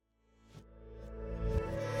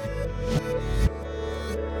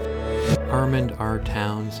Armand R.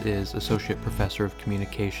 Townes is Associate Professor of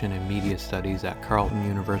Communication and Media Studies at Carleton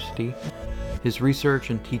University. His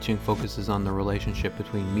research and teaching focuses on the relationship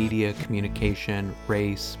between media, communication,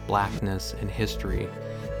 race, blackness, and history.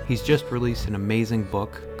 He's just released an amazing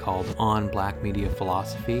book called On Black Media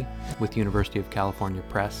Philosophy with University of California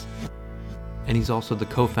Press. And he's also the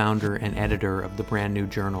co-founder and editor of the brand new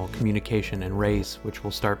journal Communication and Race, which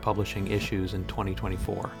will start publishing issues in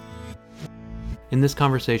 2024. In this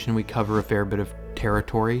conversation, we cover a fair bit of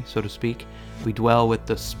territory, so to speak. We dwell with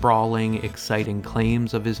the sprawling, exciting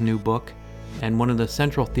claims of his new book, and one of the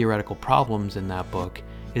central theoretical problems in that book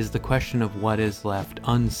is the question of what is left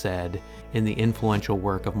unsaid in the influential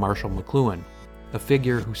work of Marshall McLuhan, a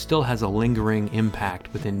figure who still has a lingering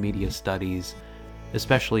impact within media studies,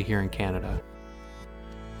 especially here in Canada.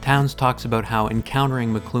 Townes talks about how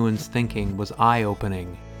encountering McLuhan's thinking was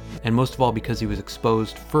eye-opening, and most of all because he was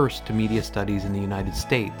exposed first to media studies in the United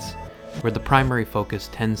States, where the primary focus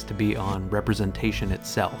tends to be on representation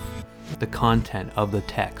itself, the content of the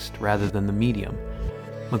text rather than the medium.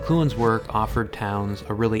 McLuhan's work offered Townes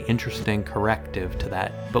a really interesting corrective to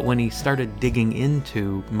that, but when he started digging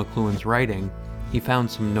into McLuhan's writing, he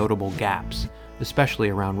found some notable gaps, especially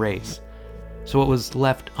around race. So what was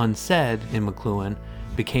left unsaid in McLuhan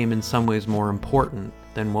became in some ways more important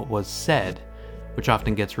than what was said, which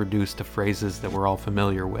often gets reduced to phrases that we're all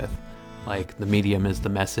familiar with, like the medium is the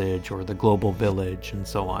message or the global village and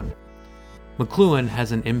so on. McLuhan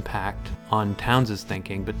has an impact on Townes'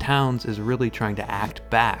 thinking, but Townes is really trying to act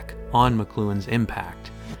back on McLuhan's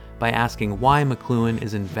impact by asking why McLuhan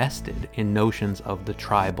is invested in notions of the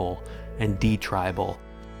tribal and detribal.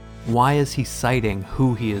 Why is he citing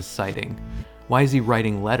who he is citing? Why is he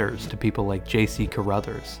writing letters to people like J.C.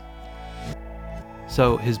 Carruthers?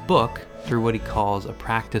 So his book, through what he calls a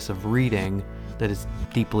practice of reading that is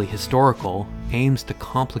deeply historical, aims to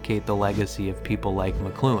complicate the legacy of people like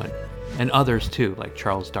McLuhan, and others too, like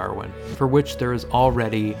Charles Darwin, for which there is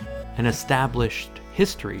already an established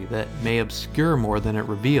history that may obscure more than it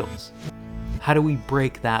reveals. How do we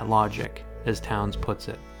break that logic, as Townes puts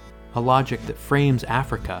it? A logic that frames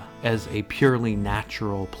Africa as a purely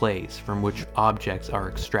natural place from which objects are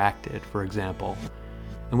extracted, for example.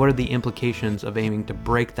 And what are the implications of aiming to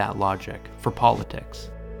break that logic for politics?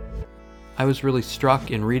 I was really struck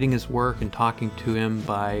in reading his work and talking to him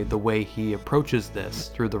by the way he approaches this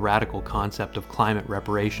through the radical concept of climate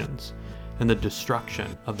reparations and the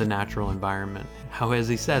destruction of the natural environment. How, as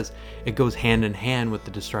he says, it goes hand in hand with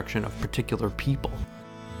the destruction of particular people.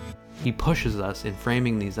 He pushes us in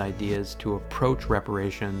framing these ideas to approach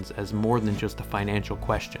reparations as more than just a financial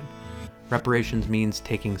question. Reparations means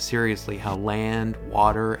taking seriously how land,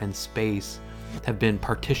 water, and space have been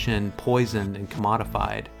partitioned, poisoned, and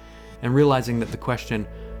commodified, and realizing that the question,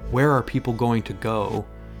 where are people going to go,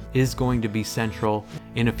 is going to be central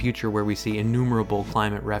in a future where we see innumerable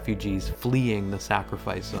climate refugees fleeing the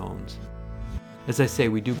sacrifice zones. As I say,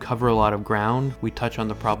 we do cover a lot of ground. We touch on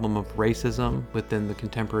the problem of racism within the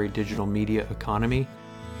contemporary digital media economy.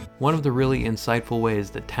 One of the really insightful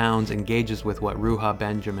ways that Townes engages with what Ruha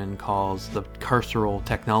Benjamin calls the carceral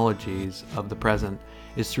technologies of the present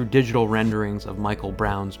is through digital renderings of Michael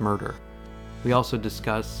Brown's murder. We also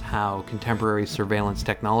discuss how contemporary surveillance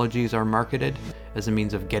technologies are marketed as a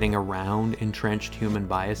means of getting around entrenched human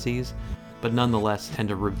biases, but nonetheless tend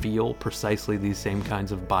to reveal precisely these same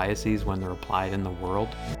kinds of biases when they're applied in the world.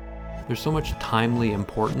 There's so much timely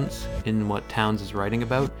importance in what Townes is writing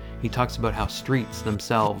about. He talks about how streets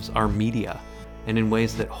themselves are media, and in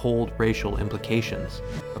ways that hold racial implications,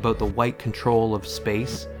 about the white control of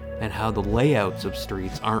space, and how the layouts of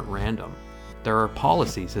streets aren't random. There are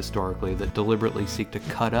policies historically that deliberately seek to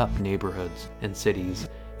cut up neighborhoods and cities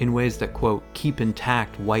in ways that, quote, keep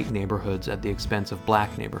intact white neighborhoods at the expense of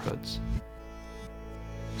black neighborhoods.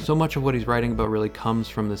 So much of what he's writing about really comes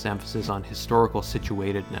from this emphasis on historical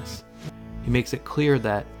situatedness. He makes it clear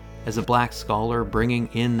that, as a black scholar, bringing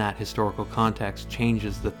in that historical context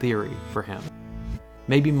changes the theory for him.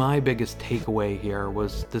 Maybe my biggest takeaway here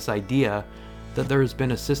was this idea that there has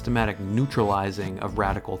been a systematic neutralizing of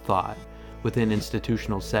radical thought within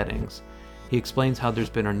institutional settings. He explains how there's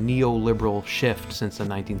been a neoliberal shift since the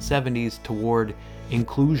 1970s toward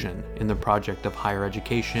inclusion in the project of higher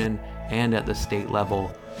education and at the state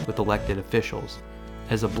level with elected officials.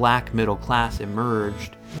 As a black middle class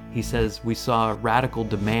emerged, he says we saw radical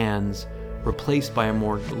demands replaced by a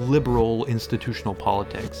more liberal institutional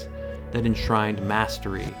politics that enshrined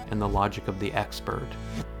mastery and the logic of the expert.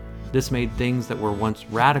 This made things that were once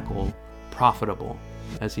radical profitable,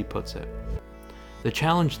 as he puts it. The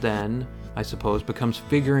challenge then, I suppose, becomes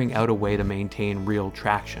figuring out a way to maintain real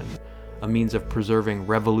traction, a means of preserving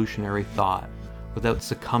revolutionary thought without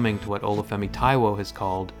succumbing to what Olufemi Taiwo has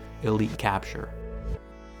called elite capture.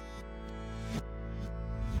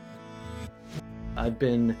 I've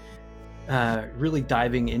been really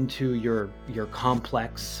diving into your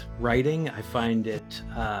complex writing. I find it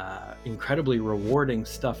incredibly rewarding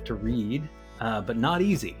stuff to read, but not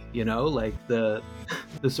easy. You know, like the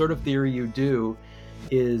sort of theory you do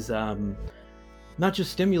is not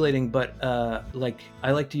just stimulating, but like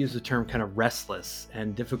I like to use the term kind of restless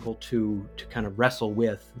and difficult to kind of wrestle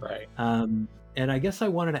with. Right. And I guess I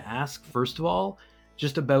wanted to ask, first of all,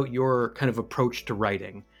 just about your kind of approach to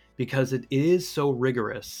writing, because it is so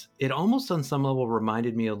rigorous. It almost on some level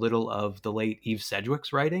reminded me a little of the late Eve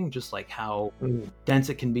Sedgwick's writing, just like how dense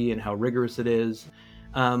it can be and how rigorous it is.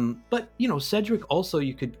 But, you know, Sedgwick also,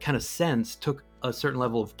 you could kind of sense, took a certain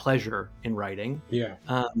level of pleasure in writing. Yeah.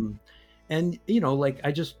 And, you know, like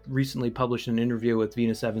I just recently published an interview with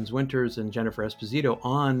Venus Evans Winters and Jennifer Esposito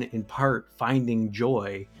on, in part, finding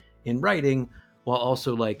joy in writing while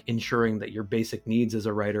also like ensuring that your basic needs as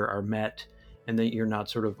a writer are met and that you're not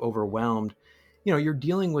sort of overwhelmed. You know, you're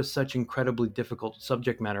dealing with such incredibly difficult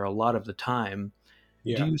subject matter a lot of the time.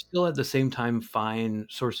 Do Yeah. you still at the same time find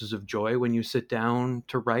sources of joy when you sit down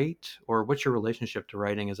to write, or what's your relationship to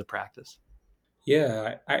writing as a practice?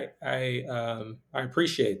 Yeah, I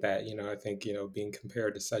appreciate that. You know, I think, you know, being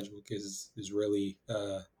compared to Sedgwick is really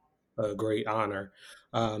a great honor.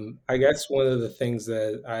 I guess one of the things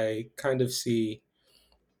that I kind of see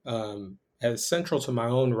as central to my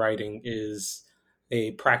own writing is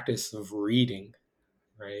a practice of reading.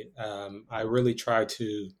 Right. I really try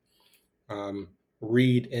to um,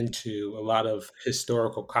 read into a lot of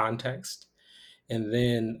historical context, and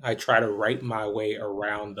then I try to write my way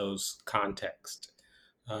around those contexts.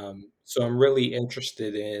 So I'm really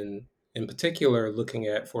interested in particular, looking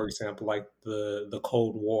at, for example, like the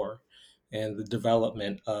Cold War and the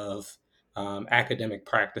development of academic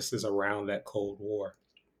practices around that Cold War.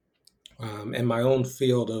 And my own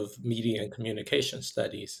field of media and communication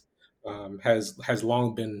studies has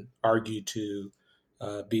long been argued to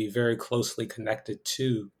be very closely connected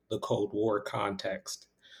to the Cold War context.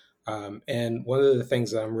 And one of the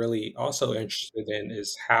things that I'm really also interested in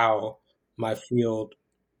is how my field,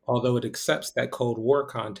 although it accepts that Cold War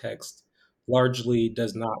context, largely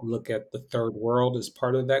does not look at the third world as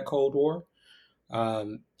part of that Cold War.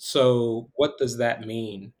 So what does that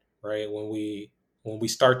mean, right? When we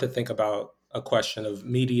start to think about a question of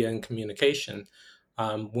media and communication,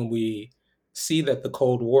 when we see that the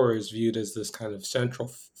Cold War is viewed as this kind of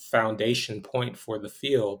central foundation point for the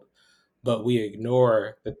field, but we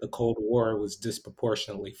ignore that the Cold War was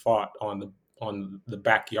disproportionately fought on the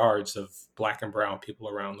backyards of Black and Brown people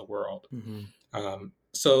around the world. Mm-hmm.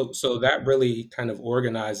 So that really kind of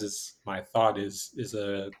organizes my thought, is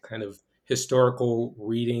a kind of historical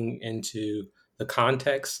reading into the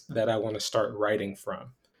context that I want to start writing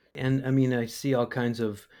from. And I mean, I see all kinds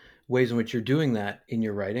of ways in which you're doing that in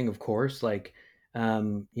your writing, of course. Like,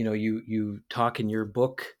 you know, you talk in your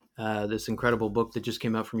book, this incredible book that just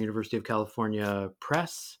came out from University of California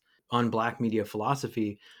Press on Black media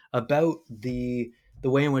philosophy, about the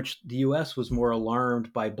way in which the U.S. was more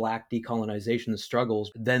alarmed by Black decolonization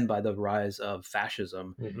struggles than by the rise of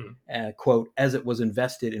fascism. Hmm. Quote, as it was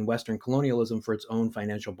invested in Western colonialism for its own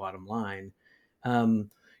financial bottom line. Um,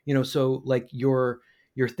 you know, so like you're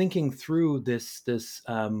thinking through this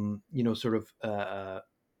you know, sort of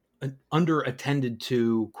an under attended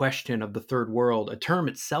to question of the third world, a term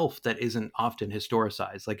itself that isn't often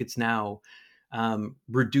historicized. Like it's now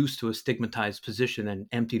reduced to a stigmatized position and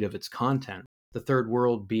emptied of its content. The third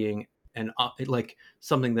world being an like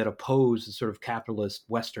something that opposed the sort of capitalist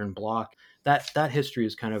Western bloc. That history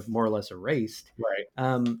is kind of more or less erased.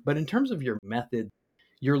 Right. But in terms of your method,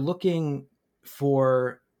 you're looking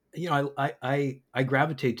for, you know, I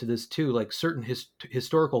gravitate to this too, like certain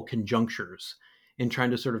historical conjunctures in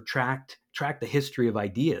trying to sort of track the history of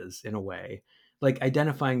ideas in a way, like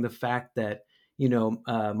identifying the fact that, you know,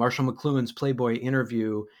 Marshall McLuhan's Playboy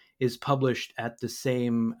interview is published at the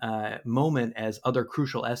same moment as other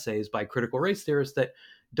crucial essays by critical race theorists that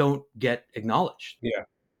don't get acknowledged. Yeah.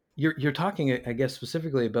 You're talking, I guess,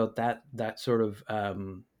 specifically about that sort of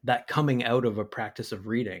that coming out of a practice of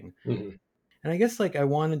reading. Hmm. And I guess like I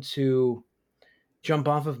wanted to jump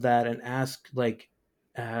off of that and ask like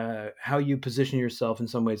how you position yourself in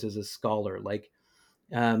some ways as a scholar. Like,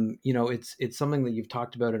 you know, it's something that you've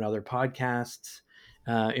talked about in other podcasts,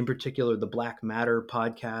 in particular the Black Matter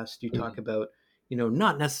podcast. You talk about, you know,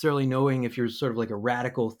 not necessarily knowing if you're sort of like a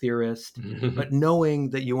radical theorist, Hmm. but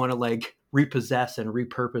knowing that you want to like repossess and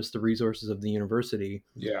repurpose the resources of the university.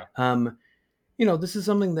 Yeah. Um, this is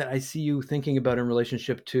something that I see you thinking about in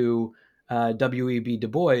relationship to W.E.B. Du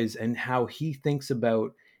Bois and how he thinks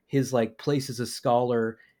about his like place as a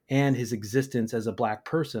scholar and his existence as a black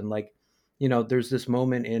person. Like, there's this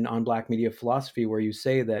moment in On Black Media Philosophy where you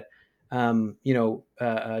say that,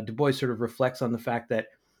 Du Bois sort of reflects on the fact that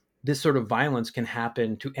this sort of violence can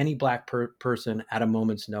happen to any black person at a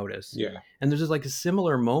moment's notice. Yeah. And there's just like a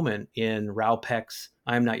similar moment in Raoul Peck's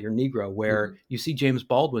I Am Not Your Negro, where Mhm. you see James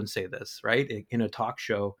Baldwin say this, right? In a talk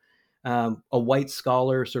show. A white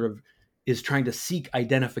scholar sort of is trying to seek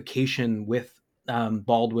identification with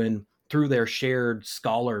Baldwin through their shared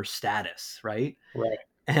scholar status, right? Right.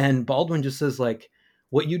 And Baldwin just says, like,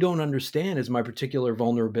 what you don't understand is my particular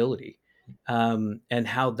vulnerability, and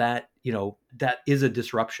how that, that is a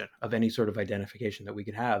disruption of any sort of identification that we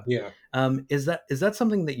could have. Yeah. Is that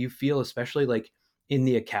something that you feel, especially like in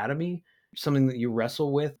the academy, something that you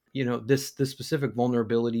wrestle with, this specific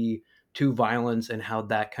vulnerability to violence, and how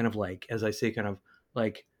that kind of like, as I say, kind of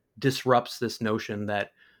like disrupts this notion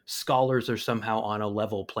that scholars are somehow on a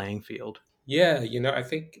level playing field? Yeah, I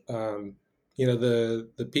think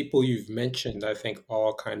the people you've mentioned, I think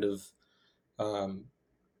all kind of um,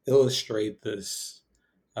 illustrate this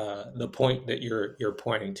the point that you're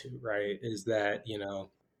pointing to, right? Is that,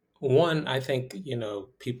 one, I think,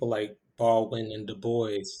 people like Baldwin and Du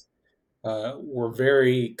Bois were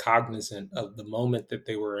very cognizant of the moment that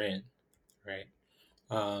they were in, right?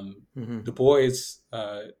 Hmm. Du Bois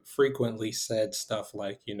frequently said stuff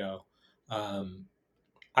like, um,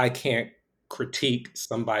 I can't critique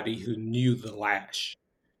somebody who knew the lash.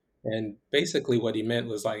 And basically, what he meant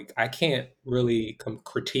was like, I can't really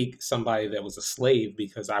critique somebody that was a slave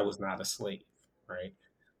because I was not a slave, right?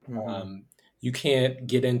 Hmm. Um, you can't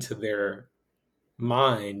get into their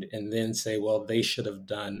mind and then say, well, they should have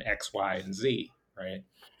done X, Y, and Z, right?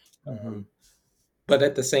 Hmm. But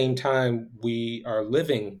at the same time, we are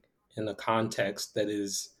living in a context that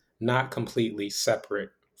is not completely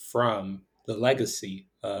separate from the legacy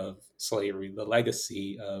of slavery, the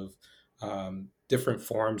legacy of different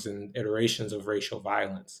forms and iterations of racial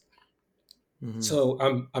violence. Hmm. So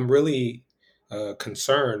I'm really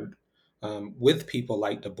concerned with people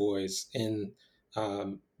like Du Bois in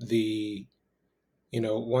the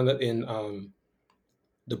one in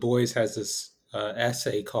Du Bois has this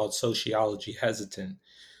essay called Sociology Hesitant.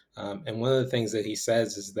 And one of the things that he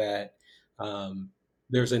says is that um,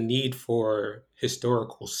 there's a need for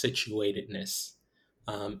historical situatedness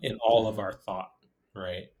in all of Hmm. our thought,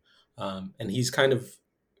 right? And he's kind of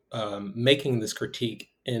making this critique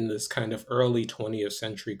in this kind of early 20th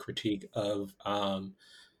century critique of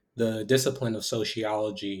the discipline of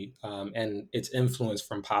sociology and its influence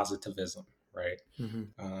from positivism, right? Hmm.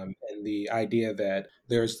 And the idea that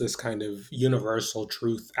there's this kind of universal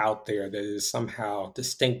truth out there that is somehow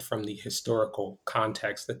distinct from the historical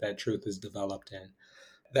context that that truth is developed in.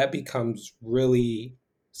 That becomes really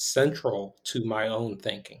central to my own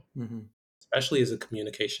thinking, Hmm. especially as a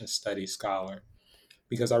communication studies scholar,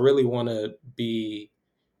 because I really want to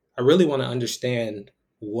understand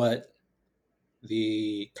what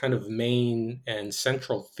the kind of main and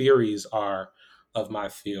central theories are of my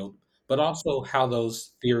field, but also how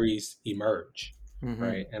those theories emerge, Hmm.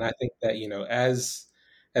 right? And I think that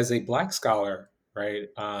as a Black scholar, right,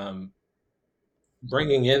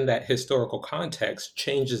 bringing in that historical context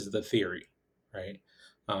changes the theory, right?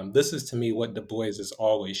 This is to me what Du Bois has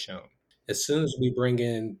always shown. As soon as we bring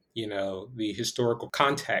in, the historical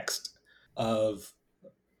context of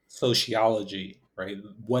sociology, right?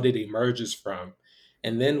 What it emerges from.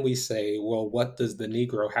 And then we say, well, what does the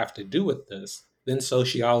Negro have to do with this? Then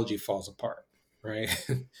sociology falls apart, right?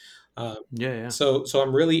 um, Yeah, yeah. so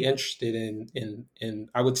I'm really interested in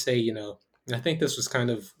I would say, I think this was kind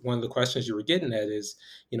of one of the questions you were getting at is,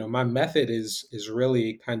 my method is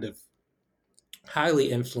really kind of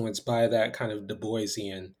highly influenced by that kind of Du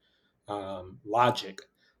Boisian logic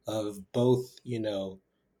of both,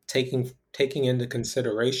 taking into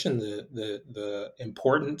consideration the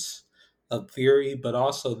importance of theory, but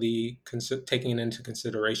also taking into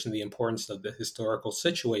consideration the importance of the historical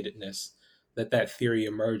situatedness that that theory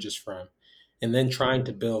emerges from, and then trying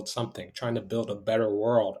to build a better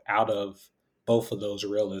world out of both of those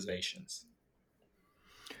realizations.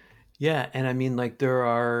 Yeah, and I mean, like, there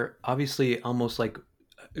are obviously almost like,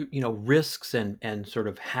 risks and sort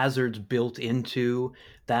of hazards built into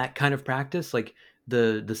that kind of practice, like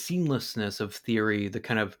the seamlessness of theory, the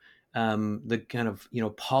kind of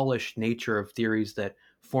polished nature of theories that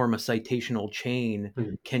form a citational chain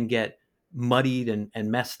Mhm. can get muddied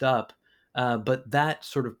and messed up. But that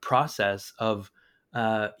sort of process of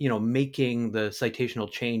making the citational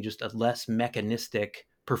chain just a less mechanistic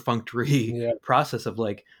perfunctory Yeah. process of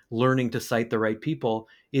like learning to cite the right people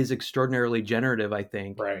is extraordinarily generative, I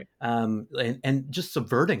think, Right. and just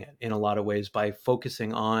subverting it in a lot of ways by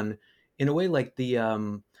focusing on, in a way, like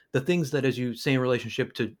the things that, as you say, in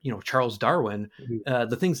relationship to Charles Darwin, Mhm.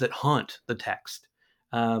 the things that haunt the text.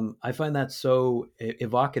 I find that so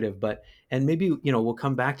evocative, but and maybe we'll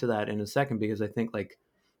come back to that in a second because I think like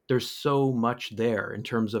there's so much there in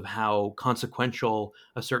terms of how consequential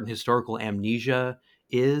a certain historical amnesia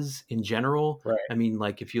is in general. Right. I mean,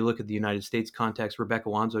 like if you look at the United States context, Rebecca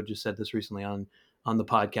Wanzo just said this recently on the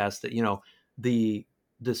podcast that the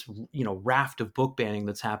this raft of book banning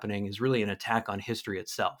that's happening is really an attack on history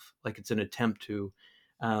itself. Like it's an attempt to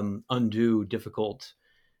undo difficult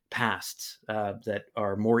pasts that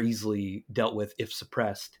are more easily dealt with if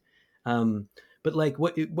suppressed. Um, but like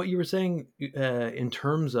what you were saying in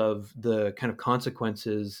terms of the kind of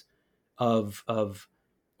consequences of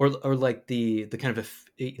or like the kind of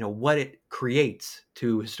what it creates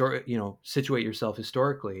to situate yourself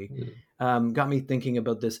historically, Mhm. got me thinking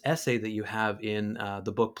about this essay that you have in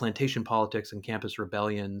the book Plantation Politics and Campus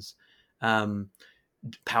Rebellions, um,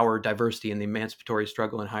 Power, Diversity, and the Emancipatory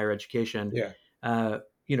Struggle in Higher Education, Yeah. uh,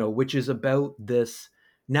 which is about this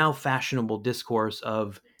now fashionable discourse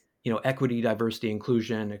of equity, diversity,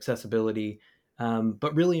 inclusion, accessibility,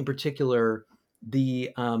 but really in particular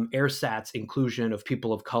the airsats inclusion of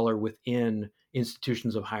people of color within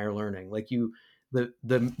institutions of higher learning. Like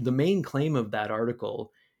the main claim of that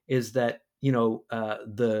article is that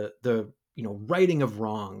the righting of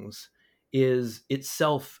wrongs is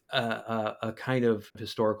itself a kind of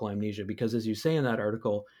historical amnesia because, as you say in that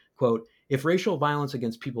article, quote, if racial violence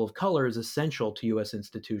against people of color is essential to U.S.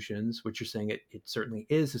 institutions, which you're saying it certainly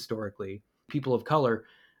is historically, people of color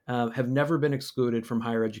have never been excluded from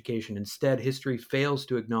higher education. Instead, history fails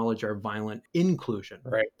to acknowledge our violent inclusion.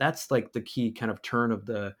 Right. That's like the key kind of turn of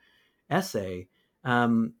the essay.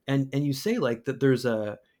 And you say like that there's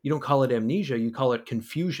a, you don't call it amnesia, you call it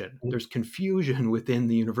confusion. Mhm. There's confusion within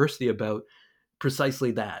the university about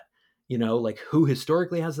precisely that, like who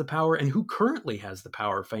historically has the power and who currently has the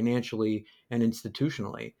power financially and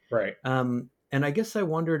institutionally. Right. And I guess I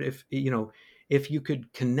wondered if you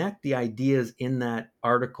could connect the ideas in that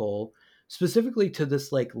article specifically to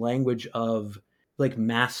this like language of like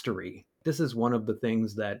mastery. This is one of the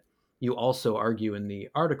things that you also argue in the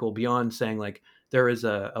article, beyond saying like there is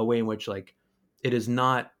a way in which like it is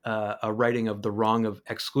not a writing of the wrong of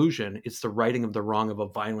exclusion, it's the writing of the wrong of a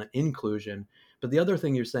violent inclusion. But the other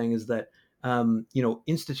thing you're saying is that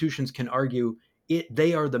institutions can argue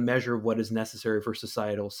they are the measure of what is necessary for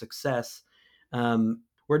societal success.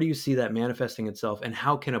 Where do you see that manifesting itself, and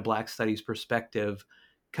how can a Black Studies perspective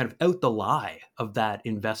kind of out the lie of that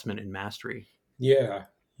investment in mastery? Yeah.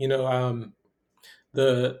 You know,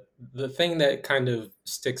 the thing that kind of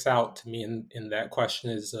sticks out to me in that question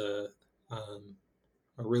is a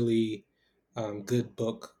really good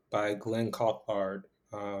book by Glenn Cathcart,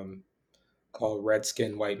 called Red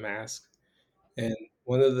Skin, White Mask. And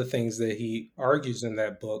one of the things that he argues in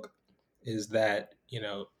that book is that,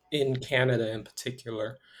 in Canada in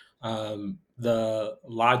particular, the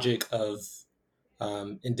logic of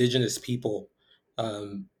Indigenous people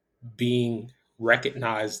um, being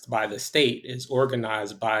recognized by the state is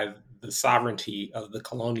organized by the sovereignty of the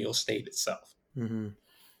colonial state itself. Mm-hmm.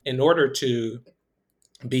 In order to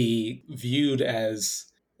be viewed as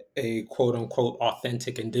a quote unquote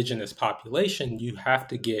authentic indigenous population, you have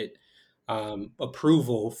to get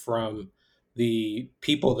approval from the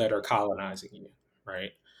people that are colonizing you,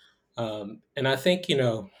 right? And I think,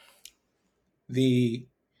 the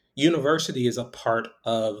university is a part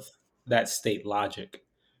of that state logic.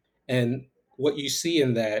 And what you see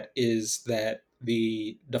in that is that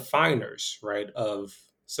the definers, right, of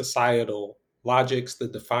societal logics, the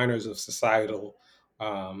definers of societal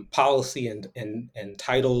policy and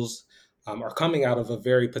titles are coming out of a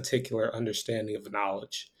very particular understanding of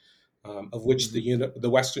knowledge, of which Mm-hmm. the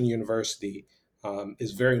Western University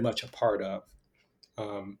is very much a part of.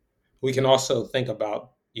 Um, we can also think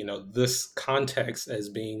about this context as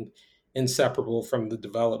being inseparable from the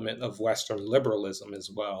development of Western liberalism as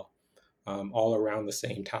well, all around the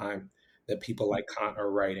same time that people like Kant are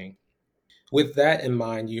writing. With that in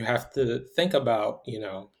mind, you have to think about,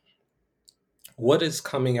 what is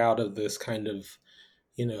coming out of this kind of,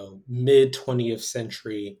 mid 20th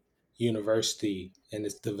century university and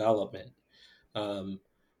its development. Um,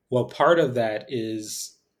 well, part of that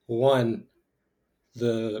is one,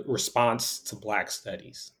 the response to Black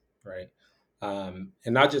studies, right? And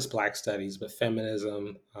not just Black studies, but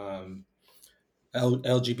feminism,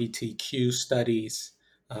 LGBTQ studies,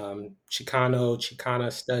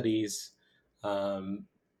 Chicana studies,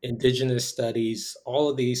 indigenous studies, all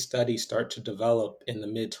of these studies start to develop in the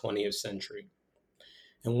mid 20th century.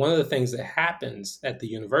 And one of the things that happens at the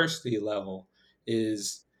university level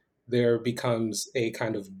is there becomes a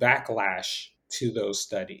kind of backlash to those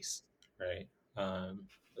studies, right? Hmm.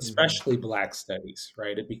 Especially Black studies,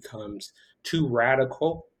 right? It becomes too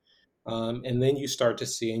radical. And then you start to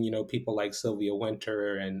see, and people like Sylvia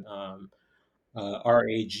Wynter and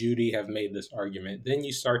R.A. Judy have made this argument. Then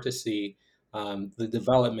you start to see the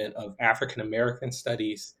development of African American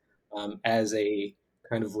studies as a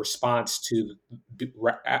kind of response to,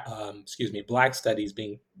 Black studies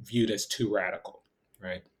being viewed as too radical,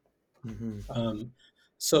 right? Hmm. Um,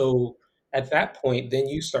 so at that point, then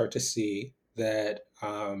you start to see that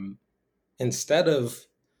instead of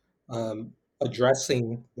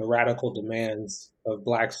addressing the radical demands of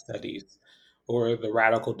Black studies or the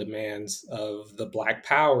radical demands of the Black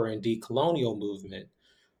Power and decolonial movement,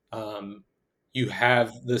 um, you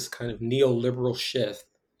have this kind of neoliberal shift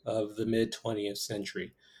of the mid 20th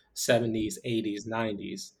century, 70s, 80s,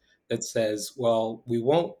 90s, that says, well, we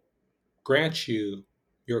won't grant you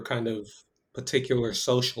your kind of particular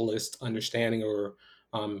socialist understanding or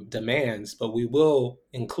demands, but we will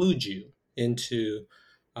include you into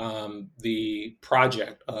the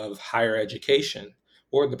project of higher education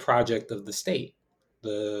or the project of the state,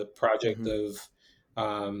 the project Hmm. of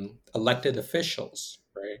elected officials,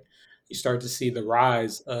 right? You start to see the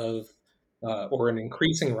rise of, or an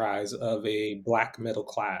increasing rise of a Black middle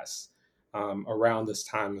class around this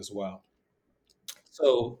time as well.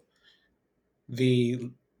 So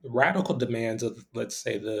the radical demands of, let's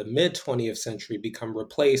say, the mid 20th century become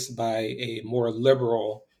replaced by a more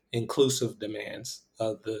liberal, inclusive demands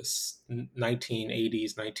of the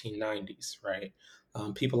 1980s, 1990s, right?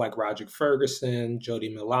 People like Roger Ferguson,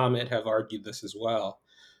 Jody Melamed have argued this as well.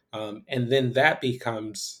 And then that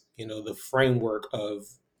becomes, the framework of,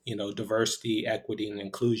 diversity, equity, and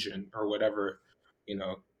inclusion, or whatever, you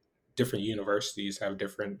know, different universities have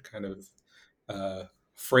different kind of uh,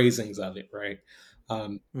 phrasings of it, right?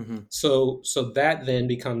 Um, Hmm. so that then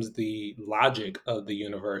becomes the logic of the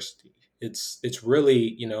university. It's really,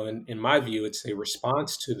 in my view, it's a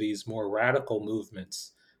response to these more radical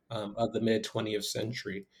movements of the mid 20th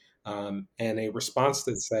century, and a response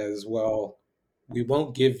that says, well, we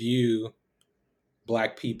won't give you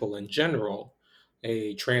Black people in general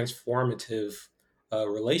a transformative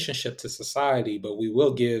relationship to society, but we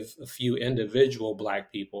will give a few individual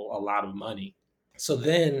Black people a lot of money. So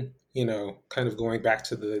then, kind of going back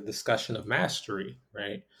to the discussion of mastery,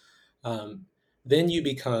 right? Um, then you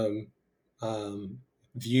become um,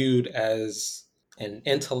 viewed as an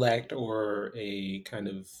intellect or a kind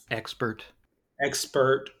of Expert.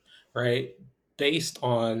 expert, right? Based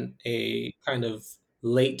on a kind of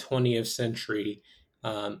late 20th century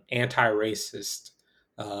anti-racist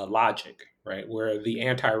logic, right? Where the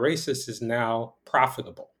anti-racist is now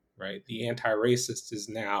profitable, right? The anti-racist is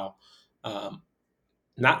now um,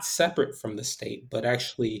 not separate from the state, but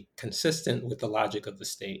actually consistent with the logic of the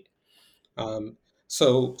state. Um,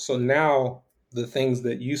 so now the things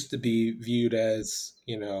that used to be viewed as,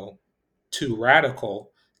 too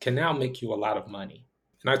radical can now make you a lot of money.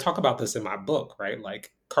 And I talk about this in my book, right?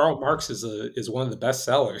 Like Karl Marx is one of the best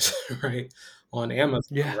sellers, right, on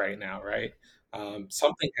Amazon Yeah. right now, right?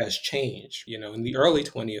 Something has changed. In the early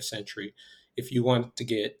 20th century, if you wanted to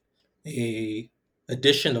get a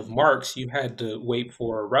edition of Marx, you had to wait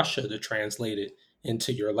for Russia to translate it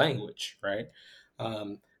into your language, right?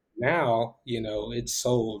 Um, Now, it's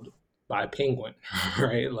sold by Penguin,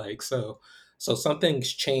 right? Like so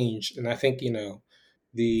something's changed, and I think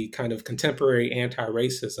the kind of contemporary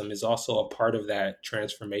anti-racism is also a part of that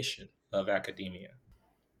transformation of academia.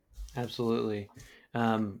 Absolutely.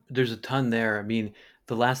 There's a ton there. I mean,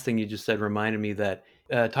 the last thing you just said reminded me that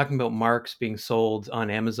talking about Marx being sold on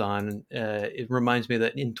Amazon, it reminds me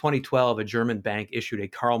that in 2012, a German bank issued a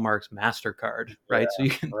Karl Marx MasterCard, Yeah, right? So you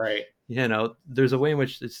can, right, there's a way in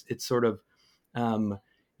which it's sort of, um,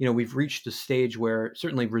 we've reached a stage where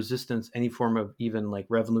certainly resistance, any form of even like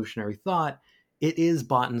revolutionary thought, it is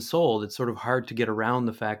bought and sold. It's sort of hard to get around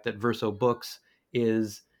the fact that Verso Books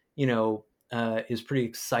is, is pretty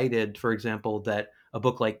excited, for example, that a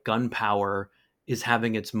book like Gunpower is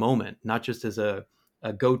having its moment, not just as a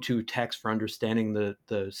go-to text for understanding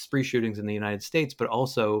the spree shootings in the United States, but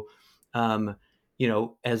also, um,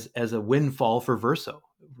 as a windfall for Verso,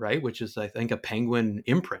 right? Which is, I think, a Penguin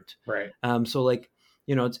imprint. right, So, like,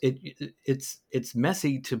 it's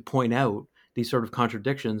messy to point out these sort of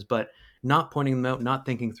contradictions, but not pointing them out, not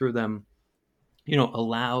thinking through them,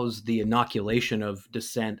 allows the inoculation of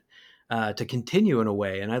dissent to continue in a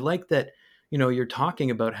way. And I like that, you're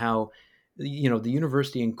talking about how the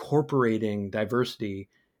university incorporating diversity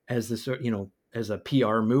as this, as a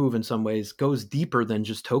PR move in some ways goes deeper than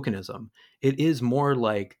just tokenism. It is more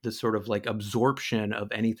like the sort of like absorption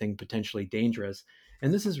of anything potentially dangerous.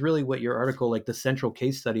 And this is really what your article, like the central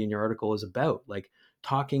case study in your article, is about, like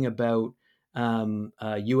talking about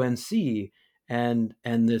UNC and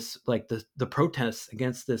this, like the protests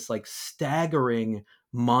against this like staggering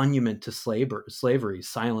monument to slavery,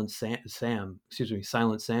 Silent Sam.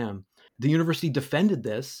 The university defended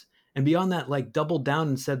this, and beyond that, like doubled down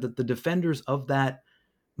and said that the defenders of that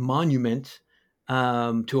monument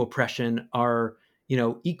to oppression are,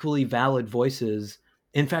 equally valid voices.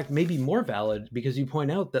 In fact, maybe more valid, because you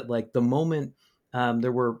point out that like the moment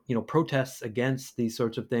there were, protests against these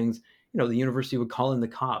sorts of things, the university would call in the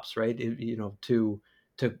cops, right? To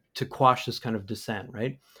quash this kind of dissent,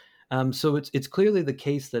 right? So it's clearly the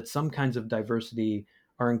case that some kinds of diversity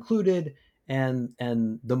are included, and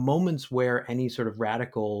the moments where any sort of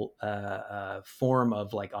radical form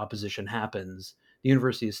of like opposition happens, the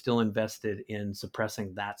university is still invested in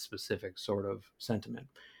suppressing that specific sort of sentiment.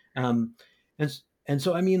 Um, and and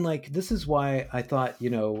so I mean, like this is why I thought,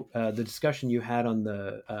 the discussion you had on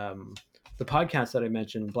the podcast that I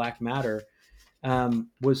mentioned, Black Matter,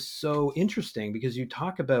 was so interesting, because you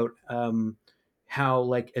talk about how,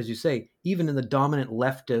 like, as you say, even in the dominant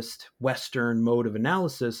leftist Western mode of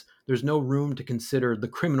analysis, there's no room to consider the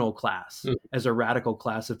criminal class Mm, as a radical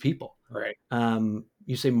class of people. right.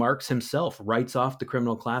 You say Marx himself writes off the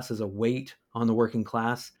criminal class as a weight on the working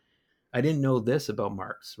class. I didn't know this about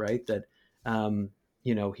Marx, right? That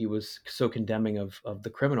he was so condemning of the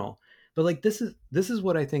criminal. But like this is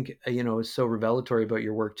what I think is so revelatory about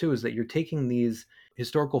your work too, is that you're taking these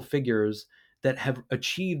historical figures that have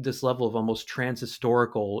achieved this level of almost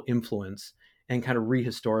transhistorical influence and kind of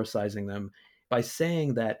rehistoricizing them by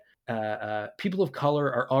saying that people of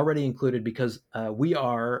color are already included because we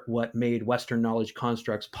are what made Western knowledge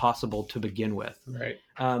constructs possible to begin with. Right.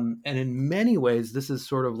 And in many ways, this is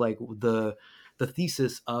sort of like the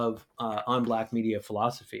thesis of on Black media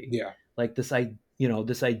philosophy, Yeah. like this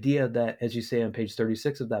idea that, as you say on page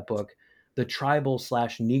 36 of that book, the tribal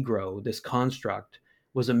slash Negro, this construct,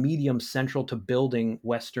 was a medium central to building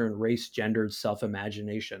Western race gendered self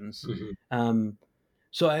imaginations. Hmm. Um,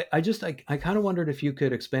 so I kind of wondered if you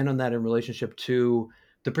could expand on that in relationship to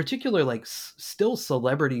the particular, like still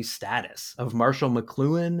celebrity status of Marshall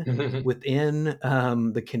McLuhan within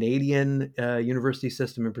the Canadian university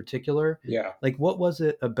system in particular. Yeah. Like, what was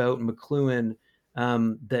it about McLuhan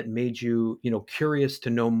that made you, curious to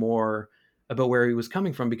know more about where he was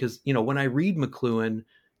coming from? Because, when I read McLuhan,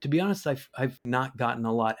 to be honest, I've not gotten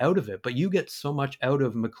a lot out of it, but you get so much out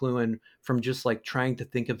of McLuhan from just like trying to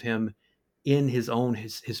think of him in his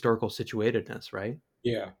historical situatedness, right?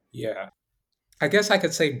 Yeah. Yeah. I guess I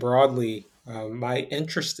could say broadly, my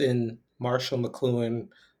interest in Marshall McLuhan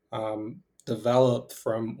developed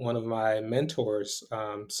from one of my mentors,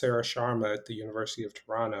 Sarah Sharma at the University of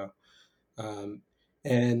Toronto. Um,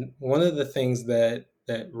 and one of the things that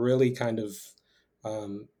really kind of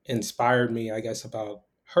inspired me, I guess, about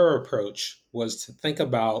her approach was to think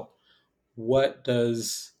about what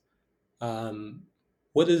does um,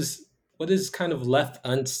 what is what is kind of left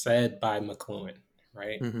unsaid by McLuhan,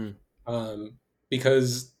 right? Mm-hmm. um,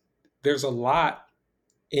 because there's a lot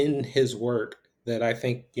in his work that I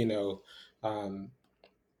think um,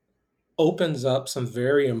 opens up some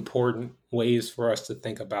very important ways for us to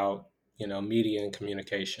think about media and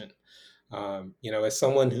communication. As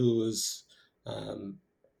someone who was um,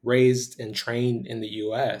 raised and trained in the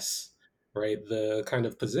U.S., right, the kind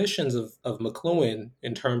of positions of McLuhan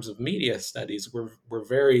in terms of media studies were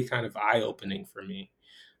very kind of eye opening for me,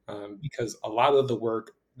 because a lot of the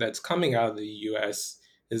work that's coming out of the US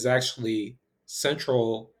is actually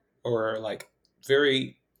central or like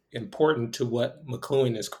very important to what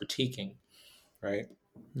McLuhan is critiquing, right?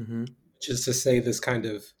 Mm-hmm. Which is to say, this kind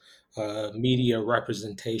of media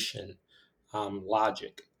representation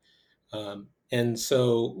logic. And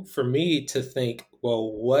so for me to think,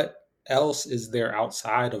 well, what else is there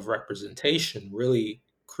outside of representation really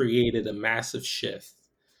created a massive shift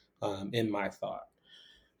in my thought.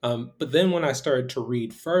 But then when I started to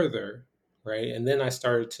read further, right, and then I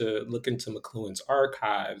started to look into McLuhan's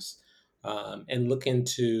archives and look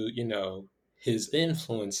into, his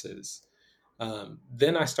influences,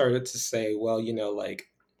 then I started to say, well, like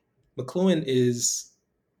McLuhan is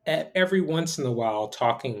at every once in a while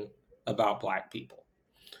talking about Black people,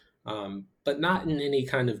 but not in any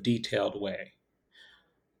kind of detailed way.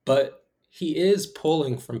 But he is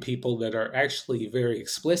pulling from people that are actually very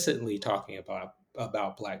explicitly talking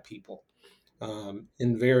about Black people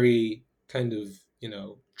in very kind of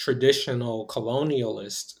traditional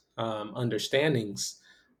colonialist understandings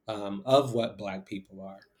of what Black people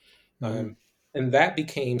are. Mm-hmm. Um, and that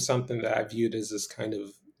became something that I viewed as this kind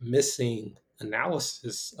of missing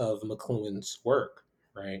analysis of McLuhan's work,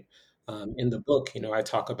 right? In the book, I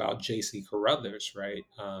talk about J.C. Carruthers, right,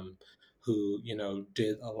 who,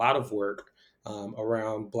 did a lot of work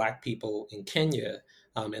around Black people in Kenya,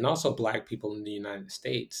 and also Black people in the United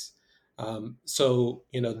States. So,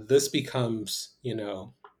 this becomes,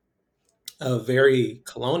 a very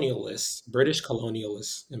colonialist, British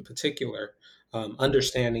colonialist in particular,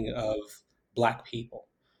 understanding of Black people,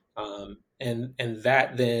 and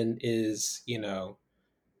that then is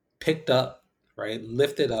picked up, right,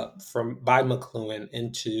 lifted up from by McLuhan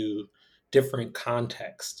into different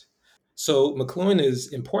context. So McLuhan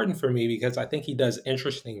is important for me because I think he does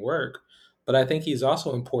interesting work, but I think he's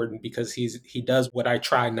also important because he does what I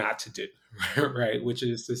try not to do, right, which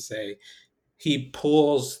is to say he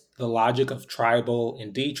pulls the logic of tribal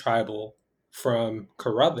and detribal from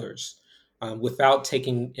Carruthers without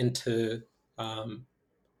taking into um,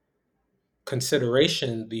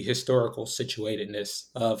 consideration the historical situatedness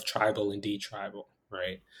of tribal and detribal,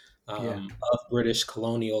 right? Yeah. Of British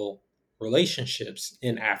colonial relationships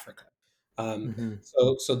in Africa. Mm-hmm.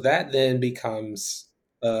 So that then becomes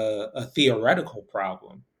a theoretical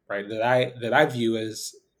problem, right? That I view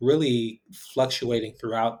as really fluctuating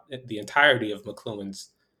throughout the entirety of McLuhan's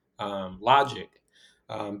logic,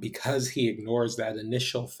 because he ignores that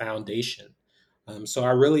initial foundation. So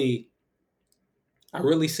I really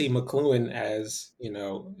see McLuhan as,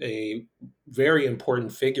 a very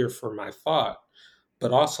important figure for my thought,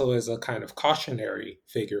 but also as a kind of cautionary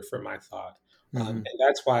figure for my thought. Mm-hmm. And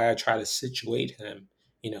that's why I try to situate him,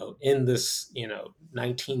 in this,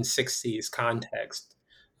 1960s context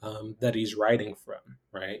that he's writing from,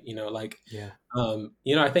 right? Yeah.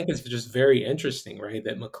 I think it's just very interesting, right,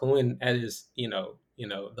 that McLuhan at his,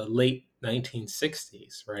 the late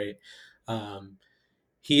 1960s, right? Um,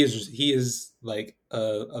 he is like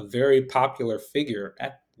a very popular figure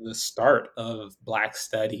at the start of Black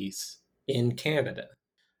studies in Canada.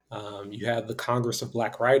 You have the Congress of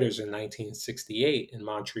Black Writers in 1968 in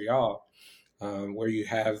Montreal, where you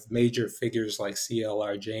have major figures like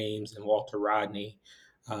C.L.R. James and Walter Rodney,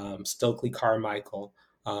 Stokely Carmichael,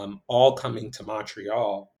 all coming to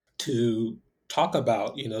Montreal to talk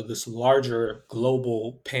about this larger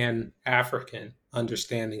global pan African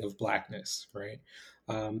understanding of blackness, right?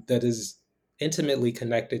 That is intimately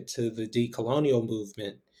connected to the decolonial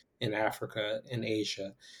movement in Africa and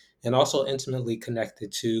Asia, and also intimately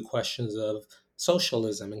connected to questions of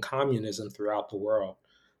socialism and communism throughout the world.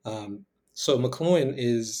 So McLuhan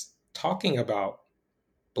is talking about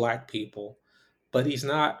Black people, but he's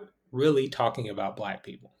not really talking about Black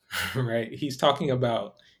people, right? He's talking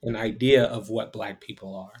about an idea of what Black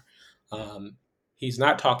people are. He's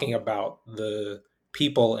not talking about the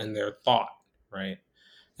people and their thought, right?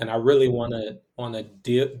 And I really want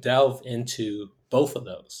to delve into both of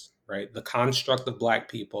those, right? The construct of Black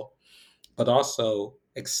people, but also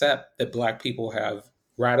accept that Black people have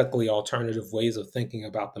radically alternative ways of thinking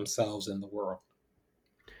about themselves and the world.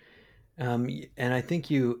 And I think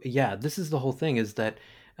yeah, this is the whole thing is that,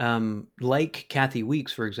 like Kathy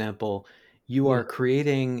Weeks, for example, you Mm, are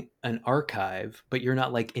creating an archive, but you're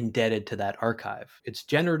not like indebted to that archive. It's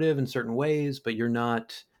generative in certain ways, but you're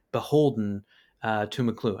not beholden to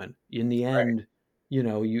McLuhan. In the right, end,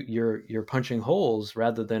 you're punching holes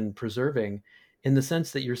rather than preserving, in the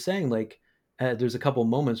sense that you're saying like, there's a couple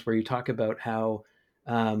moments where you talk about how,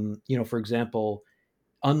 for example,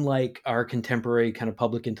 unlike our contemporary kind of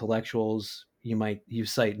public intellectuals, you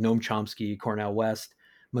cite Noam Chomsky, Cornel West,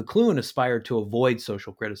 McLuhan aspired to avoid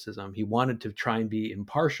social criticism. He wanted to try and be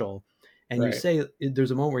impartial. And you right, say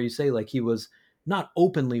there's a moment where you say like he was not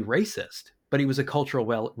openly racist, but he was a cultural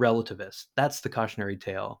relativist. That's the cautionary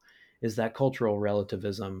tale, is that cultural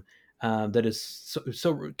relativism that is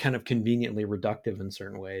so kind of conveniently reductive in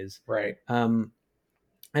certain ways. right. Um,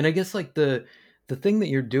 and I guess like the thing that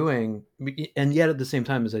you're doing, and yet at the same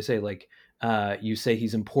time, as I say, like, you say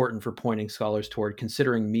he's important for pointing scholars toward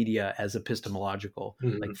considering media as epistemological,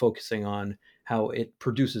 like Mhm. focusing on how it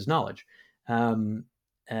produces knowledge.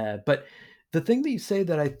 But the thing that you say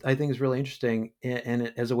that I think is really interesting,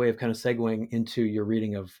 and as a way of kind of segueing into your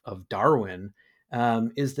reading of Darwin,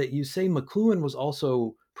 is that you say McLuhan was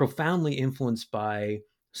also profoundly influenced by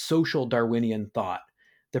social Darwinian thought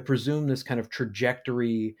that presumed this kind of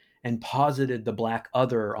trajectory and posited the black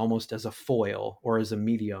other almost as a foil or as a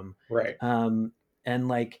medium. Right. Um, and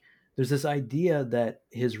like, there's this idea that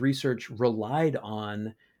his research relied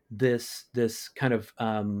on this kind of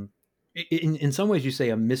in some ways, you say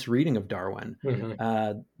a misreading of Darwin Hmm.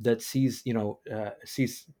 that sees,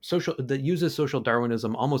 sees social, that uses social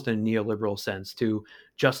Darwinism almost in a neoliberal sense to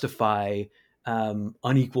justify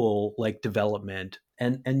unequal like development.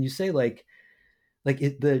 And you say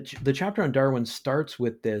the chapter on Darwin starts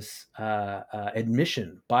with this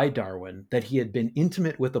admission by Darwin that he had been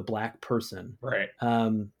intimate with a black person, Right.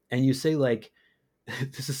 and you say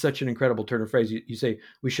this is such an incredible turn of phrase. You say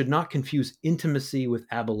we should not confuse intimacy with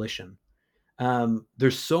abolition.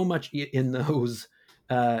 There's so much in those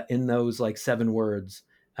like 7 words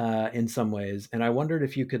in some ways, and I wondered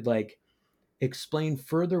if you could like explain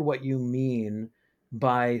further what you mean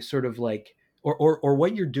by sort of like or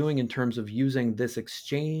what you're doing in terms of using this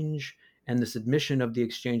exchange and this admission of the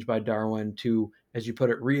exchange by Darwin to, as you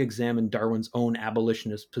put it, re-examine Darwin's own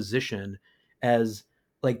abolitionist position as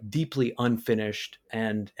like deeply unfinished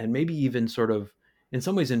and maybe even sort of in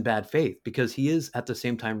some ways in bad faith, because he is at the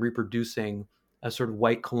same time reproducing a sort of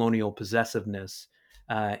white colonial possessiveness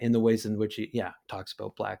in the ways in which he talks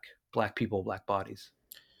about black people, black bodies.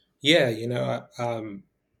 Yeah,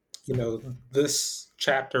 this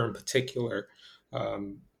chapter in particular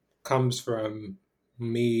um, comes from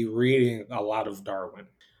me reading a lot of Darwin.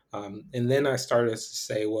 And then I started to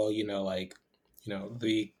say, well,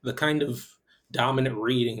 the kind of dominant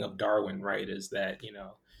reading of Darwin, right, is that,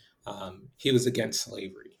 he was against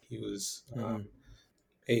slavery. He was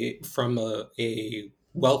Mm-hmm. from a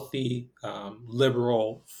wealthy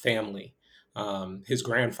liberal family. His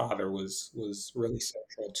grandfather was really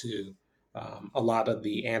central to a lot of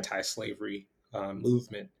the anti-slavery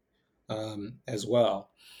movement as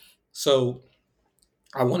well. So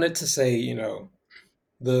I wanted to say,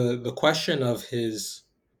 the question of his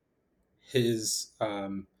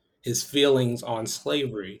um, his feelings on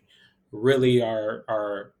slavery really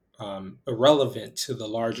are irrelevant to the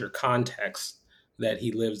larger context that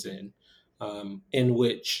he lives in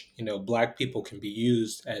which black people can be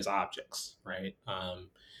used as objects, right?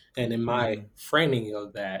 And in my Mm-hmm. framing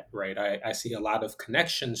of that, right, I see a lot of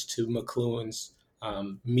connections to McLuhan's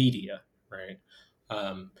media, right?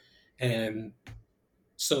 Um, and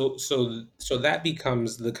so that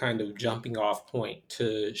becomes the kind of jumping off point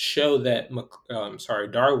to show that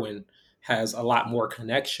Darwin has a lot more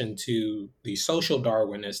connection to the social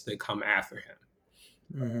Darwinists that come after him,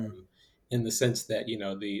 Mm-hmm. in the sense that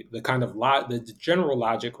the kind of the general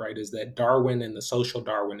logic, right, is that Darwin and the social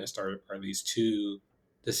Darwinists are these two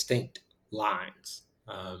distinct lines,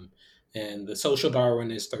 and the social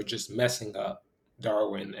Darwinists are just messing up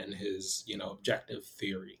Darwin and his objective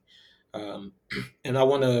theory. Um, and I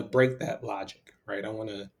want to break that logic, right? I want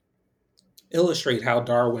to illustrate how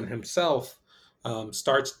Darwin himself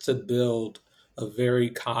starts to build a very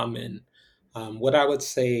common, what I would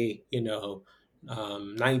say,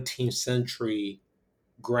 19th century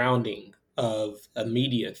grounding of a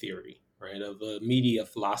media theory, right? Of a media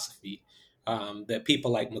philosophy that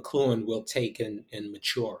people like McLuhan will take and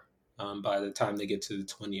mature by the time they get to the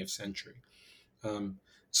 20th century. Um,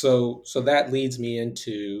 so that leads me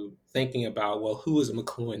into thinking about, well, who is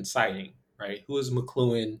McLuhan citing, right? Who is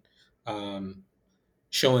McLuhan um,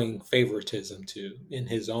 showing favoritism to in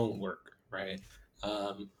his own work, right?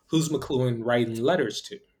 Who's McLuhan writing letters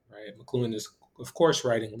to, right? McLuhan is, of course,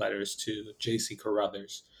 writing letters to J.C.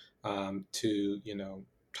 Carruthers to,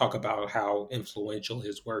 talk about how influential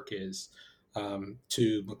his work is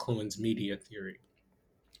to McLuhan's media theory.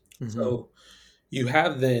 Mm-hmm. So you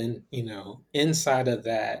have then, inside of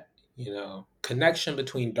that, connection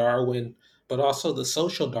between Darwin, but also the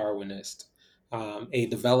social Darwinist, a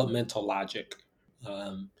developmental logic.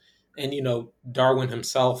 Um, and, Darwin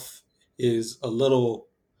himself is a little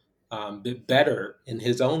bit better in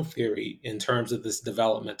his own theory in terms of this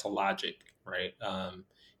developmental logic, right?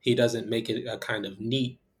 He doesn't make it a kind of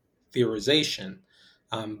neat theorization,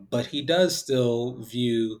 but he does still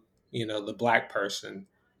view, the black person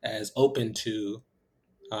as open to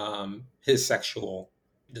his sexual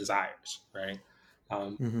desires, right?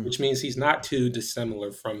 Mm-hmm. Which means he's not too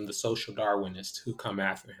dissimilar from the social Darwinists who come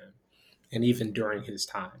after him, and even during his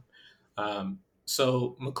time.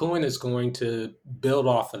 So McLuhan is going to build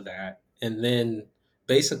off of that and then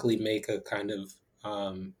basically make a kind of,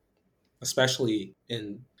 especially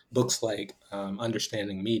in books like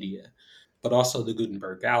Understanding Media, but also the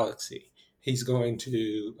Gutenberg Galaxy, he's going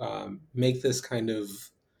to make this kind of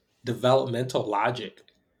developmental logic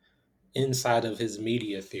inside of his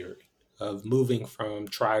media theory of moving from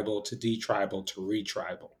tribal to detribal to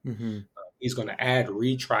retribal. Mm-hmm. He's going to add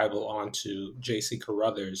retribal onto J.C.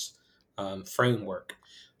 Carruthers' framework.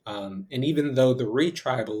 And even though the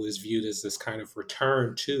retribal is viewed as this kind of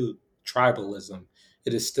return to tribalism,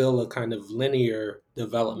 it is still a kind of linear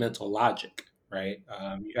developmental logic, right?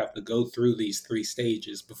 You have to go through these three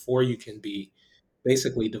stages before you can be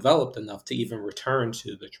basically developed enough to even return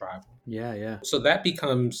to the tribal. Yeah, yeah. So that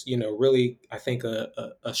becomes, really, I think,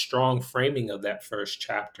 a strong framing of that first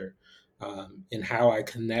chapter, in how I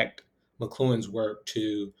connect McLuhan's work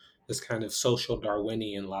to this kind of social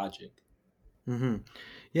Darwinian logic. Hmm.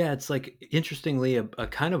 Yeah, it's like interestingly a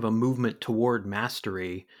kind of a movement toward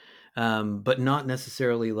mastery, but not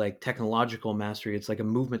necessarily like technological mastery. It's like a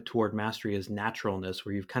movement toward mastery as naturalness,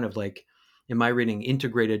 where you've kind of like, in my reading,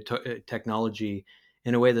 integrated technology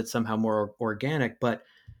in a way that's somehow more organic, but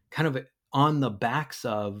kind of on the backs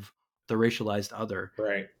of the racialized other.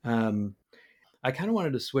 Right. Um, I kind of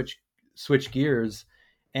wanted to switch gears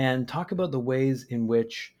and talk about the ways in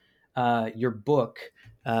which your book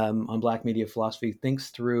on Black media philosophy thinks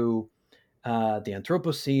through the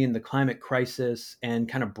Anthropocene, the climate crisis, and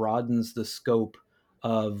kind of broadens the scope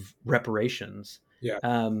of reparations. Yeah.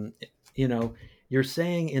 Um, you know, you're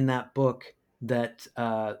saying in that book that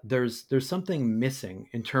there's something missing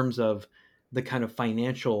in terms of the kind of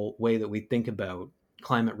financial way that we think about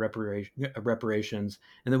reparations,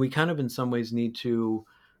 and that we kind of in some ways need to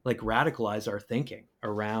like radicalize our thinking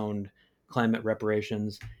around climate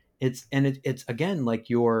reparations. It's again like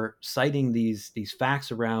you're citing these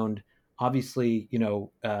facts around obviously,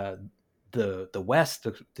 the West,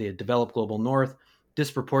 the developed global North,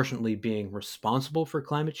 disproportionately being responsible for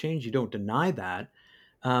climate change. You don't deny that,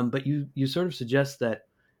 but you sort of suggest that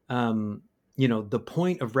um, the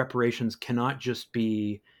point of reparations cannot just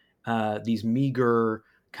be these meager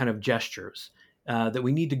kind of gestures. That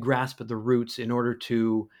we need to grasp at the roots in order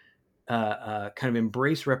to kind of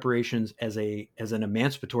embrace reparations as an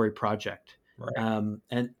emancipatory project. Right.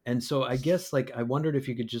 And so I guess like I wondered if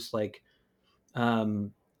you could just like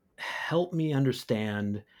help me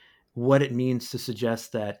understand what it means to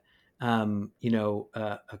suggest that a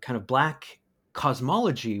kind of black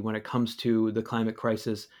cosmology when it comes to the climate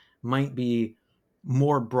crisis might be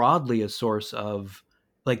more broadly a source of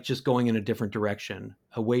like just going in a different direction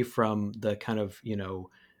away from the kind of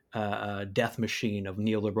death machine of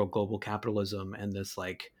neoliberal global capitalism and this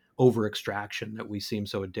like over extraction that we seem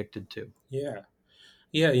so addicted to. Yeah.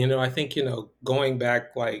 Yeah. I think, going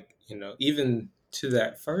back, like, even to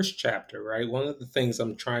that first chapter, right? One of the things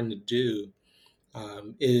I'm trying to do,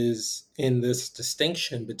 is in this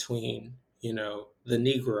distinction between, the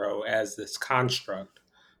Negro as this construct,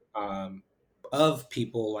 um, of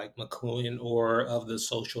people like McLuhan or of the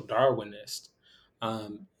social Darwinist,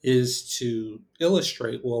 is to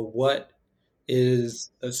illustrate, well, what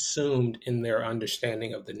is assumed in their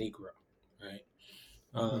understanding of the Negro, right?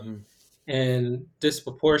 Um, Hmm. and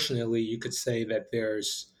disproportionately, you could say that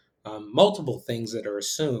there's, multiple things that are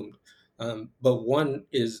assumed, but one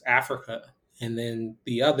is Africa, and then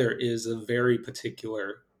the other is a very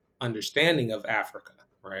particular understanding of Africa,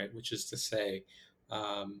 right? Which is to say,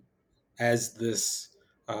 um, as this,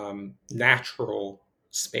 natural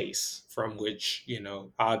space from which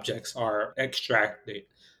objects are extracted,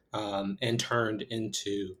 and turned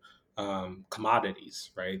into,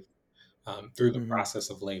 commodities, right? Through the Hmm.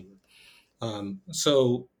 process of labor.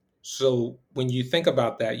 So when you think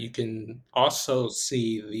about that, you can also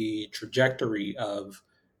see the trajectory of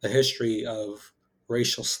the history of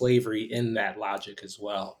racial slavery in that logic as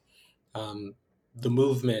well. Um, the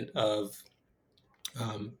movement of,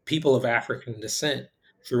 people of African descent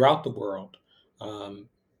throughout the world, um,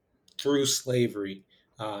 through slavery,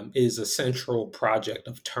 is a central project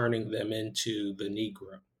of turning them into the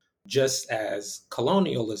Negro, just as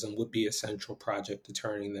colonialism would be a central project of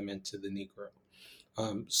turning them into the Negro.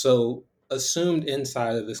 So, assumed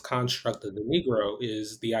inside of this construct of the Negro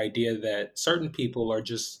is the idea that certain people are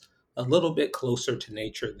just a little bit closer to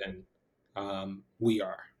nature than, we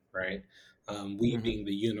are, right? We Hmm. being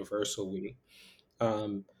the universal we.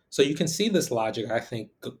 So you can see this logic, I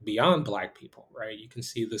think, beyond Black people, right? You can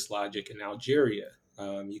see this logic in Algeria.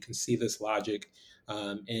 You can see this logic,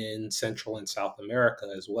 in Central and South America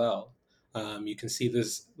as well. You can see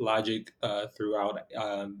this logic, throughout,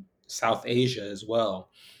 South Asia as well.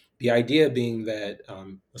 The idea being that,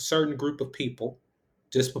 a certain group of people,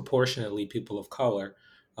 disproportionately people of color,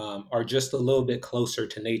 are just a little bit closer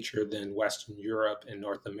to nature than Western Europe and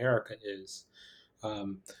North America is.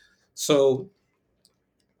 Um, so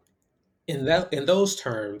in those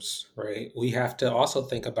terms, right, we have to also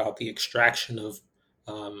think about the extraction of,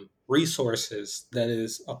 resources that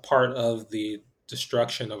is a part of the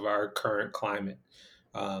destruction of our current climate.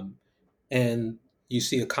 Um, and you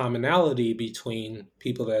see a commonality between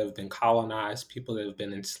people that have been colonized, people that have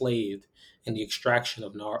been enslaved, and the extraction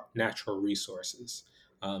of natural resources,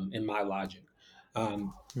 in my logic.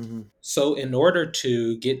 Um, Hmm. so, in order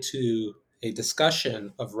to get to a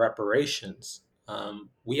discussion of reparations,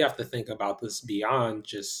 we have to think about this beyond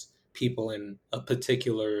just people in a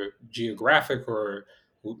particular geographic, or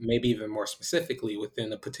maybe even more specifically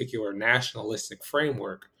within a particular nationalistic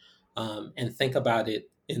framework, and think about it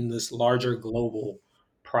in this larger global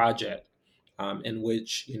project, in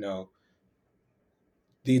which,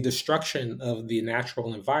 the destruction of the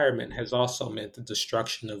natural environment has also meant the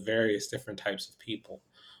destruction of various different types of people.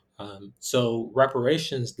 So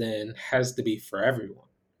reparations then has to be for everyone,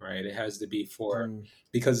 right? It has to be for, Mm.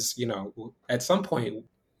 because at some point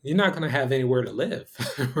you're not going to have anywhere to live,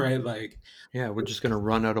 right? Like Yeah, we're just going to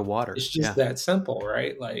run out of water. it's just Yeah. that simple,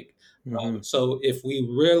 right? Like, Hmm. so if we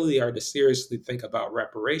really are to seriously think about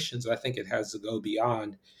reparations, I think it has to go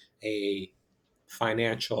beyond a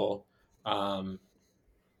financial um,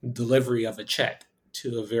 delivery of a check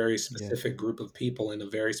to a very Yeah. specific group of people in a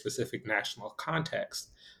very specific national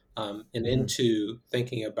context, and Hmm. into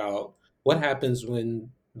thinking about what happens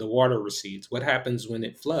when the water recedes, what happens when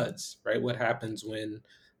it floods, right? What happens when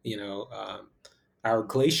you know um, our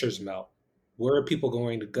glaciers melt? Where are people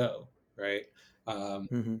going to go, right? Um,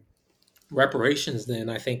 Hmm. Reparations, then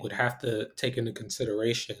I think would have to take into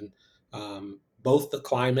consideration both the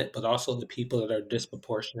climate, but also the people that are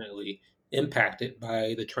disproportionately impacted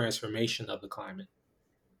by the transformation of the climate.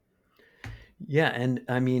 Yeah, and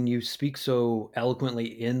I mean, you speak so eloquently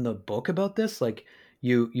in the book about this. Like,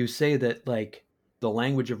 you say that like the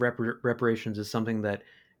language of reparations is something that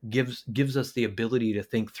gives us the ability to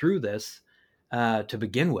think through this to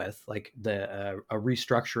begin with, like the a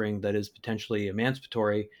restructuring that is potentially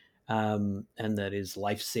emancipatory and that is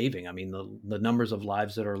life saving. I mean, the numbers of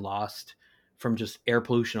lives that are lost from just air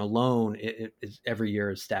pollution alone every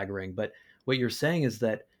year is staggering. But what you're saying is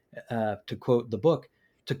that, to quote the book,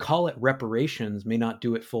 to call it reparations may not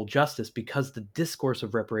do it full justice because the discourse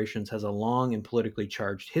of reparations has a long and politically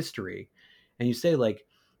charged history. And you say, like,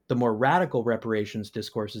 the more radical reparations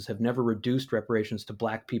discourses have never reduced reparations to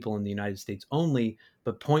black people in the United States only,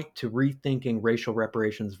 but point to rethinking racial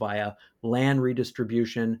reparations via land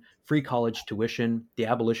redistribution, free college tuition, the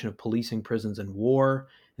abolition of policing, prisons, and war,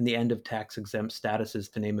 and the end of tax exempt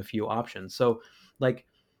statuses, to name a few options. So, like,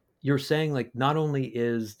 you're saying, like, not only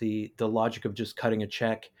is the logic of just cutting a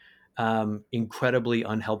check incredibly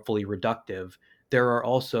unhelpfully reductive, there are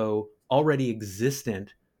also already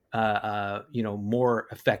existent more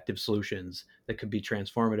effective solutions that could be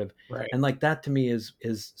transformative. Right. And like that to me is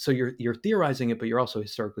so you're theorizing it, but you're also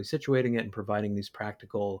historically situating it and providing these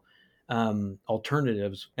practical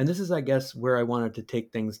alternatives. And this is, I guess, where I wanted to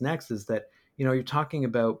take things next, is that you're talking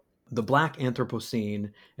about the Black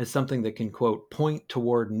Anthropocene as something that can, quote, point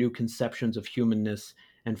toward new conceptions of humanness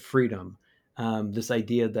and freedom. This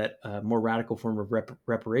idea that a more radical form of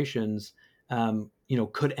reparations,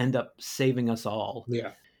 could end up saving us all.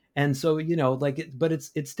 Yeah. And so, but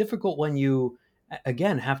it's difficult when you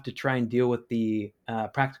again have to try and deal with the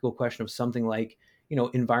practical question of something like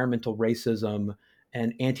environmental racism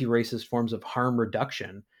and anti-racist forms of harm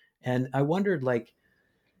reduction. And I wondered, like,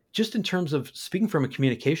 just in terms of speaking from a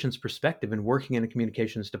communications perspective and working in a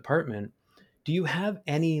communications department, do you have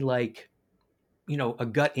any, like, a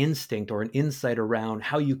gut instinct or an insight around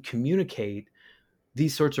how you communicate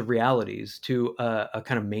these sorts of realities to a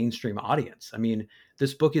kind of mainstream audience? I mean,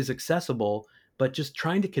 this book is accessible, but just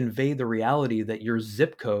trying to convey the reality that your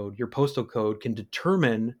zip code, your postal code, can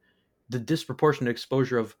determine the disproportionate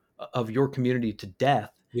exposure of your community to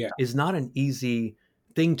death Yeah. is not an easy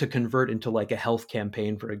thing to convert into, like, a health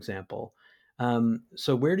campaign, for example.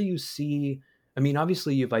 So where do you see? I mean,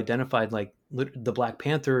 obviously, you've identified, like, the Black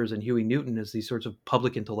Panthers and Huey Newton as these sorts of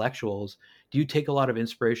public intellectuals. Do you take a lot of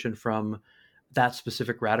inspiration from that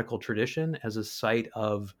specific radical tradition as a site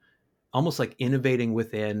of almost like innovating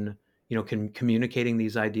within, communicating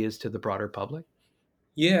these ideas to the broader public?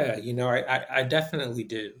 Yeah, I definitely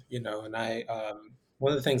do, and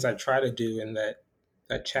one of the things I try to do in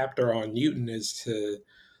that chapter on Newton is to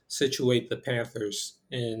situate the Panthers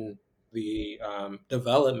in the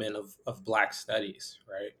development of Black studies,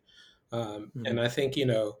 right? And Hmm. I think,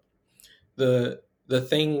 the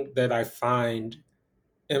thing that I find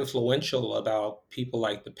influential about people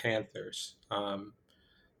like the Panthers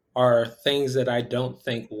are things that I don't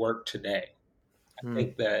think work today. Hmm.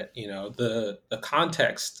 Think that the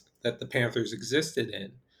context that the Panthers existed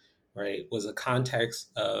in, right, was a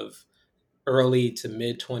context of early to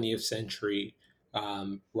mid 20th century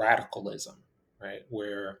radicalism, right,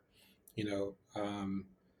 where you know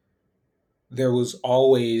there was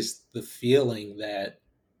always the feeling that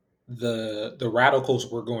the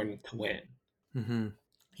radicals were going to win. Hmm.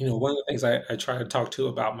 One of the things I try to talk to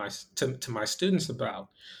about to my students about,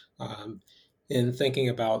 um, in thinking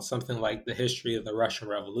about something like the history of the Russian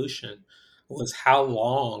Revolution, was how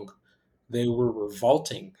long they were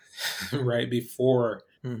revolting right before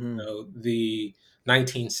Hmm. the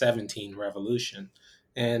 1917 revolution.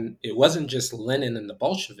 And it wasn't just Lenin and the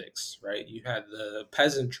Bolsheviks, right? You had the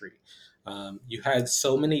peasantry. You had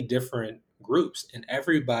so many different groups, and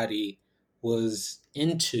everybody was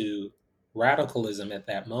into radicalism at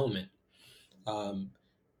that moment. Um,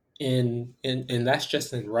 and that's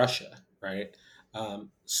just in Russia, right?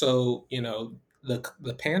 So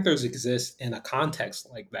the Panthers exist in a context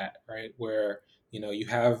like that, right, where you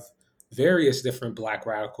have various different Black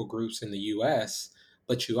radical groups in the U.S.,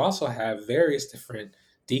 but you also have various different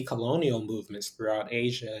decolonial movements throughout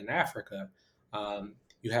Asia and Africa.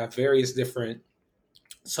 You have various different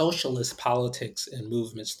socialist politics and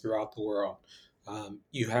movements throughout the world.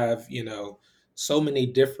 You have so many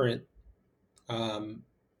different um,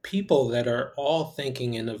 people that are all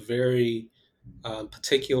thinking in a very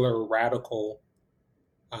particular radical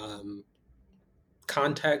um,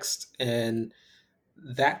 context, and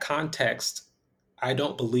that context, I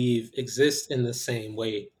don't believe exists in the same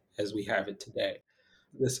way as we have it today.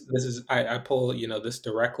 This is I pull this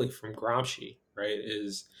directly from Gramsci, right?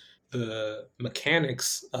 Is the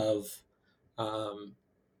mechanics of um,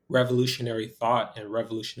 revolutionary thought and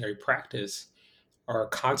revolutionary practice are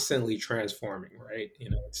constantly transforming, right?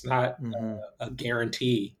 It's not Hmm. a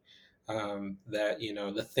guarantee that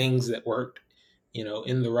the things that worked,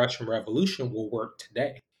 in the Russian Revolution will work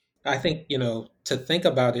today. I think to think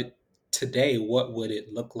about it today, what would it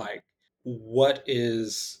look like? What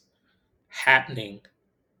is happening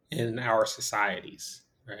in our societies,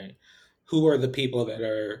 right? Who are the people that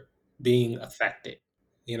are being affected?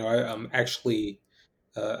 I'm actually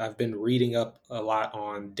I've been reading up a lot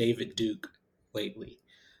on David Duke lately,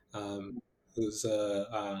 um, who's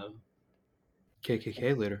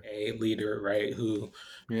KKK leader. a leader, right, who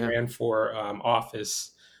Yeah. ran for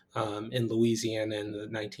office in Louisiana in the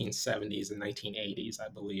 1970s and 1980s, I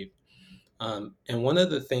believe. And one of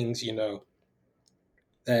the things,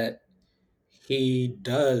 that he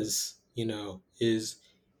does, is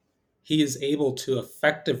he is able to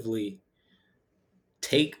effectively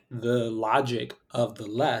take the logic of the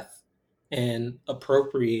left and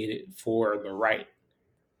appropriate it for the right.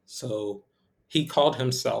 So he called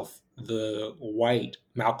himself the white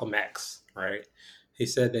Malcolm X, right? He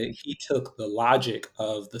said that he took the logic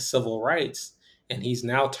of the civil rights and he's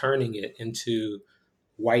now turning it into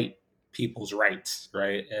white people's rights,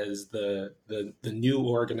 right? As the new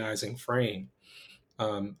organizing frame.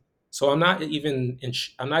 Um, so I'm not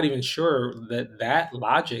even sure that that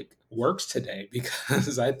logic works today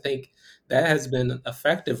because I think that has been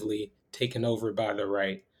effectively taken over by the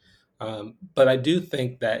right. But I do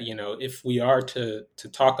think that if we are to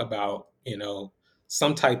talk about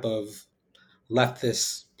some type of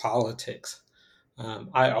leftist politics,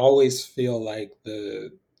 I always feel like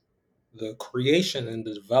the creation and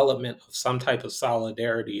the development of some type of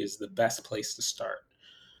solidarity is the best place to start.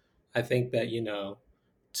 I think that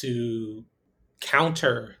to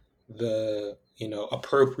counter the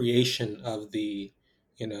appropriation of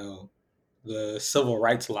you know the civil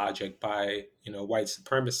rights logic by white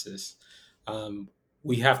supremacists, um,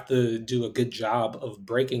 we have to do a good job of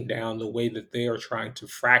breaking down the way that they are trying to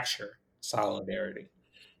fracture solidarity,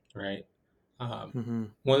 right? um, Hmm.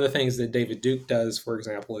 One of the things that David Duke does, for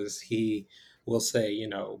example, is he will say,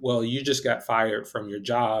 well, you just got fired from your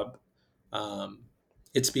job, um,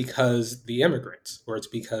 it's because the immigrants, or it's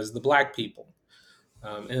because the black people.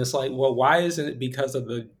 And it's like, well, why isn't it because of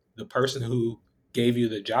the person who gave you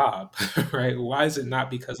the job, right? Why is it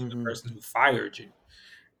not because of the Hmm. person who fired you,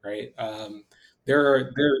 right? There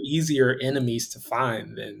are easier enemies to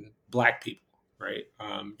find than black people, right?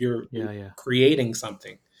 You're Yeah. Yeah. creating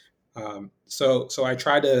something. So I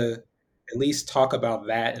try to at least talk about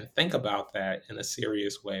that and think about that in a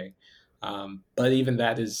serious way. But even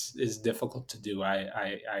that is difficult to do.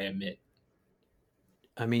 I admit.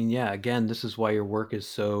 I mean, yeah, again, this is why your work is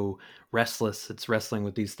so restless. It's wrestling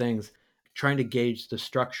with these things. Trying to gauge the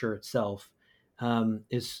structure itself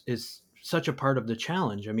is such a part of the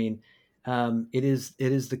challenge. I mean, it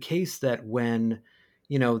is the case that when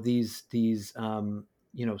these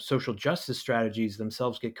social justice strategies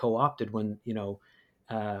themselves get co-opted,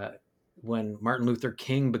 uh, when Martin Luther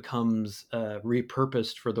King becomes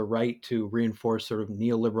repurposed for the right to reinforce sort of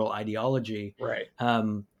neoliberal ideology. Right.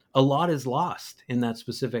 A lot is lost in that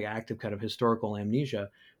specific act of kind of historical amnesia.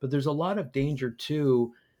 But there's a lot of danger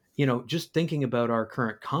too, just thinking about our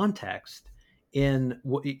current context in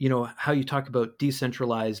how you talk about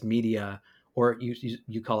decentralized media or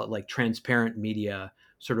you call it like transparent media,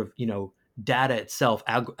 sort of, data itself,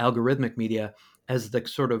 algorithmic media, as the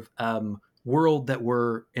sort of world that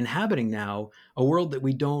we're inhabiting now, a world that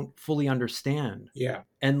we don't fully understand. Yeah.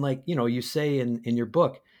 And like, you say in your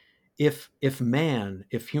book, if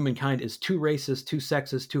humankind is too racist, too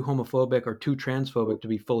sexist, too homophobic, or too transphobic to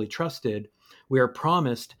be fully trusted, we are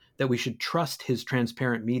promised that we should trust his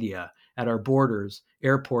transparent media at our borders,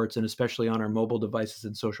 airports, and especially on our mobile devices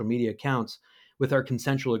and social media accounts, with our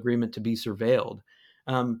consensual agreement to be surveilled.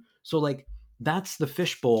 So like, that's the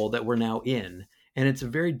fishbowl that we're now in, and it's a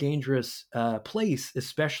very dangerous place,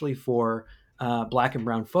 especially for Black and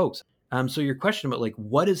brown folks. So your question about like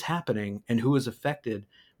what is happening and who is affected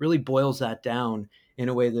really boils that down in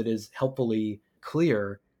a way that is helpfully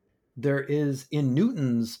clear. There is in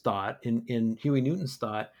Newton's thought, in Huey Newton's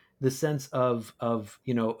thought, the sense of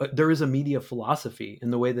there is a media philosophy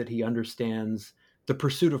in the way that he understands the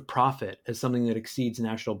pursuit of profit as something that exceeds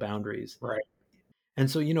national boundaries. Right. And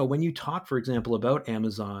so, when you talk, for example, about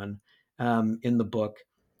Amazon in the book,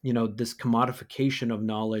 this commodification of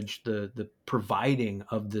knowledge, the providing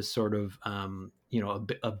of this sort of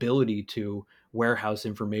ability to warehouse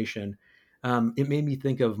information, it made me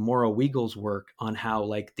think of Maura Wiegel's work on how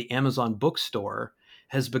like the Amazon bookstore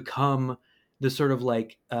has become the sort of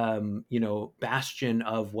like bastion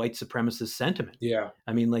of white supremacist sentiment. Yeah.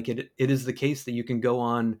 I mean, like it is the case that you can go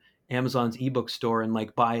on Amazon's ebook store and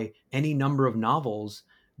like buy any number of novels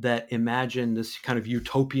that imagine this kind of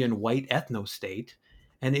utopian white ethno state,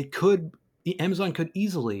 and Amazon could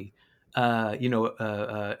easily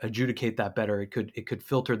adjudicate that better. It could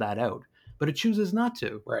filter that out, but it chooses not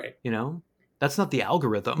to. Right. That's not the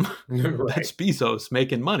algorithm. Right. That's Bezos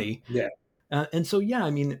making money. Yeah. And so, yeah,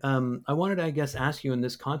 I mean, I wanted to, I guess, ask you in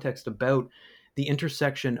this context about the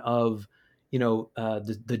intersection of,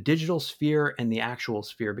 the digital sphere and the actual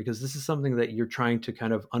sphere, because this is something that you're trying to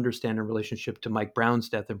kind of understand in relationship to Mike Brown's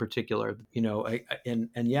death in particular. And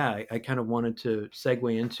yeah, I kind of wanted to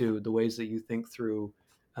segue into the ways that you think through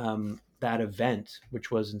that event,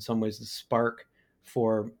 which was in some ways the spark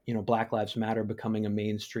for, Black Lives Matter becoming a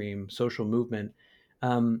mainstream social movement.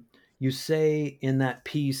 You say in that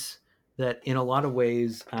piece that in a lot of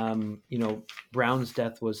ways, Brown's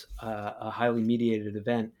death was a highly mediated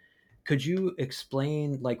event. Could you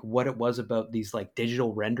explain like what it was about these like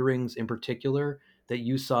digital renderings in particular that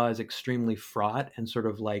you saw as extremely fraught and sort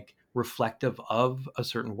of like reflective of a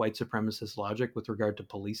certain white supremacist logic with regard to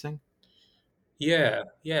policing? Yeah.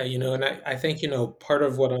 Yeah. And I think, part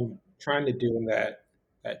of what I'm trying to do in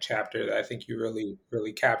that chapter that I think you really,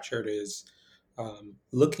 really captured is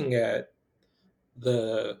looking at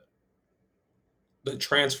the the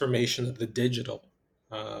transformation of the digital,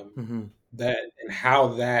 um, Mm-hmm. that and how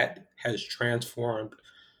that has transformed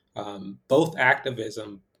both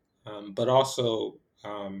activism, but also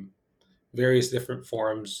various different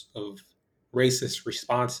forms of racist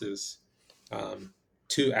responses um,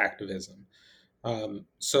 to activism.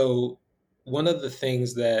 So one of the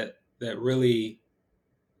things that really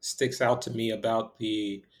sticks out to me about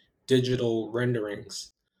the digital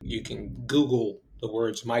renderings, you can Google the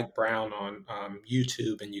words Mike Brown on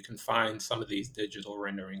YouTube, and you can find some of these digital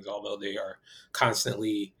renderings, although they are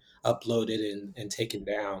constantly uploaded and taken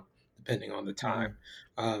down depending on the Mm-hmm. time.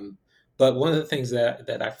 Um, but one of the things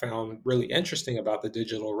that I found really interesting about the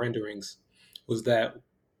digital renderings was that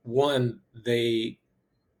one, they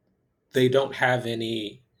don't have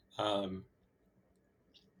any um,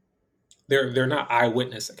 they're not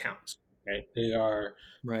eyewitness accounts, right? They are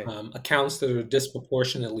Right. accounts that are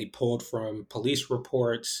disproportionately pulled from police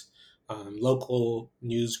reports, local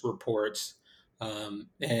news reports,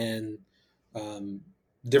 and um,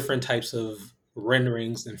 different types of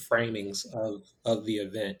renderings and framings of the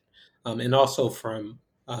event, and also from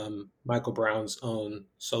Michael Brown's own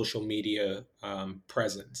social media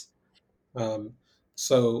presence. Um,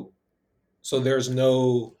 so so there's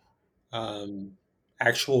no um,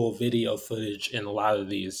 actual video footage in a lot of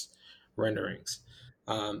these renderings.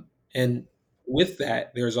 And with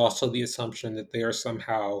that, there's also the assumption that they are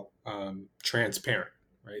somehow transparent,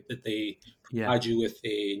 right? That they Yeah. provide you with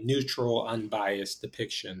a neutral, unbiased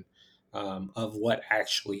depiction of what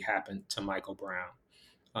actually happened to Michael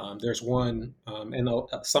Brown. There's one, and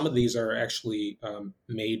some of these are actually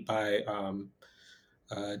made by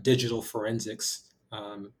digital forensics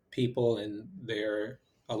people, and they're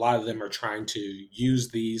a lot of them are trying to use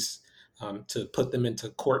these to put them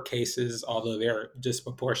into court cases, although they're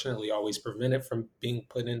disproportionately always prevented from being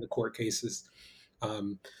put into court cases.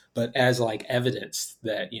 Um, but as like evidence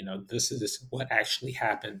that this is what actually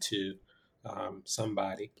happened to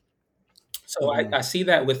somebody. So Mm-hmm. I see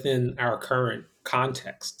that within our current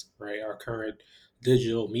context, right? Our current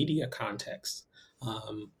digital media context,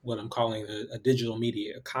 what I'm calling a digital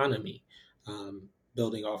media economy,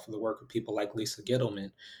 building off of the work of people like Lisa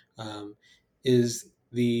Gittleman, um, is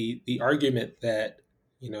the argument that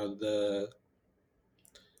the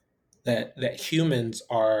that humans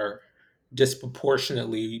are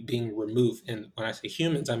disproportionately being removed. And when I say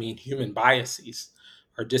humans, I mean human biases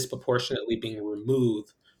are disproportionately being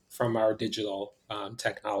removed from our digital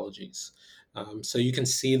technologies. So you can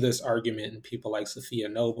see this argument in people like Sophia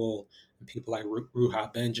Noble and people like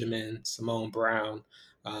Ruha Benjamin, Simone Brown.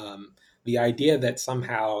 Um, the idea that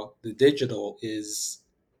somehow the digital is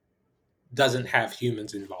doesn't have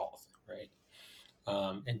humans involved, right?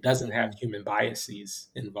 And doesn't have Mm-hmm. human biases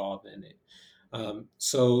involved in it.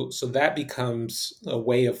 So that becomes a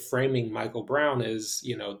way of framing Michael Brown as,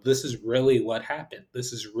 this is really what happened.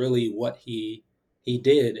 This is really what he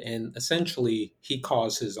did, and essentially he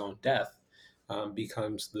caused his own death.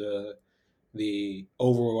 Becomes the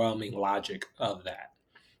overwhelming logic of that.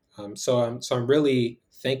 So I'm really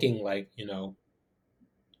thinking like,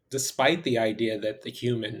 despite the idea that the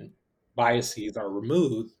human biases are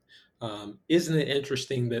removed, isn't it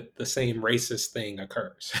interesting that the same racist thing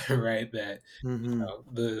occurs, right? That Mm-hmm.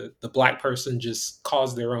 the black person just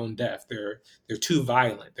caused their own death. They're too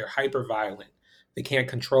violent. They're hyper violent. They can't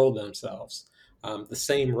control themselves. The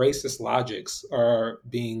same racist logics are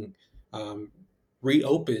being um,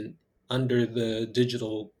 reopened under the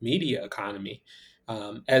digital media economy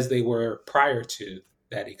as they were prior to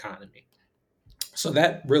that economy. So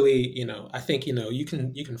that really, I think, you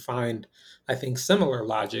can find, I think, similar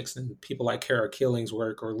logics in people like Kara Killing's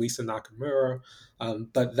work or Lisa Nakamura,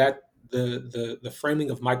 but that the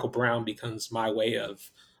framing of Michael Brown becomes my way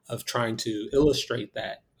of trying to illustrate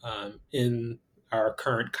that in our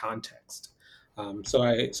current context. So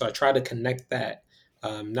I try to connect that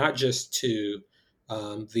not just to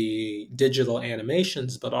the digital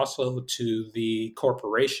animations, but also to the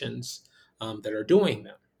corporations that are doing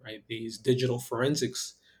them, right? These digital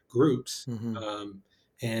forensics groups, Mm-hmm. um,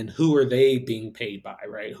 and who are they being paid by,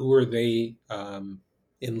 right? Who are they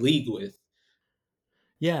in league with?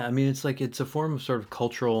 Yeah, I mean, it's like it's a form of sort of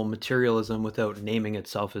cultural materialism without naming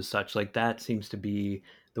itself as such. Like that seems to be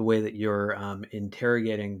the way that you're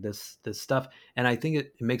interrogating this stuff, and I think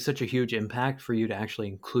it makes such a huge impact for you to actually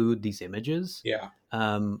include these images. Yeah,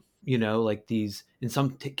 Like these in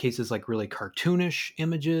some cases, like really cartoonish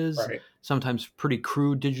images, right, sometimes pretty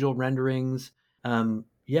crude digital renderings.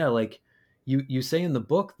 Yeah, like you say in the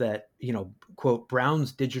book that quote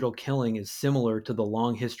Brown's digital killing is similar to the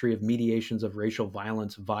long history of mediations of racial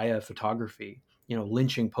violence via photography,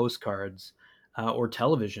 lynching postcards or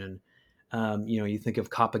television. You think of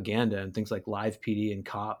propaganda and things like live PD and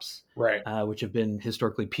cops, right, which have been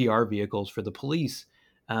historically PR vehicles for the police,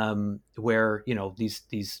 where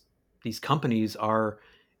these companies are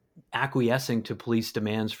acquiescing to police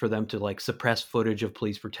demands for them to like suppress footage of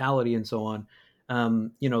police brutality and so on.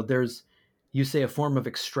 There's you say a form of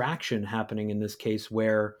extraction happening in this case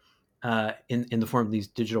where in the form of these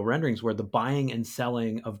digital renderings where the buying and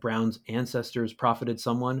selling of Brown's ancestors profited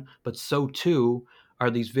someone, but so too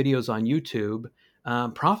are these videos on YouTube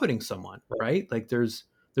profiting someone, right, right? Like there's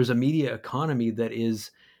a media economy that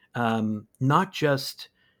is not just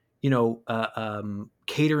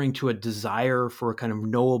catering to a desire for a kind of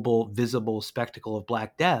knowable, visible spectacle of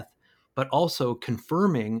Black Death, but also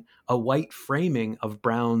confirming a white framing of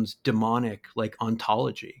Brown's demonic like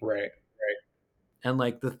ontology. right, And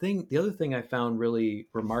like the other thing I found really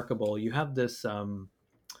remarkable, you have this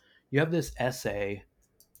essay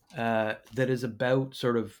that is about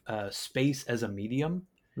sort of space as a medium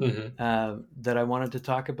hmm that I wanted to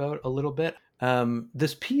talk about a little bit.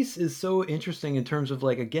 This piece is so interesting in terms of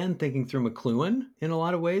like again thinking through McLuhan in a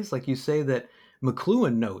lot of ways. Like you say that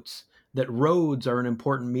McLuhan notes that roads are an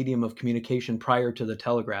important medium of communication prior to the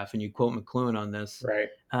telegraph, and you quote McLuhan on this. right,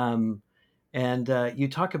 Um, and you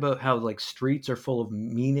talk about how like streets are full of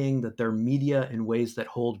meaning, that they're media in ways that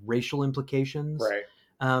hold racial implications. right,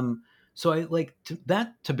 Um, so I like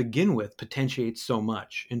that to begin with potentiates so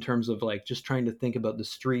much in terms of like just trying to think about the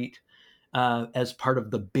street as part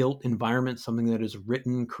of the built environment, something that is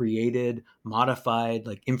written, created, modified.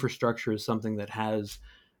 Like infrastructure is something that has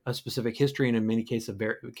a specific history, and in many cases,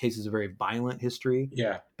 a very violent history.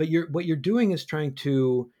 yeah, But what you're doing is trying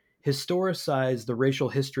to historicize the racial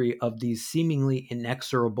history of these seemingly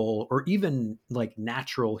inexorable or even like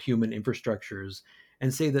natural human infrastructures,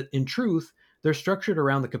 and say that in truth they're structured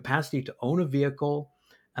around the capacity to own a vehicle,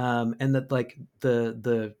 and that like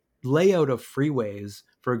the layout of freeways,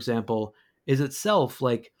 for example, is itself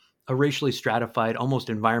like a racially stratified, almost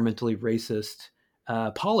environmentally racist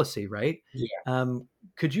policy, right? Yeah.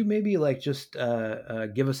 Could you maybe like just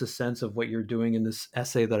give us a sense of what you're doing in this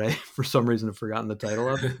essay that I, for some reason, have forgotten the title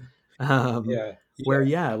of? Um, Yeah. where,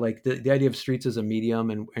 Yeah. yeah, like the idea of streets as a medium,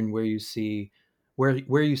 and where you see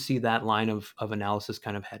that line of analysis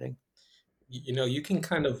kind of heading. You can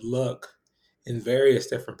kind of look in various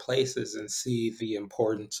different places and see the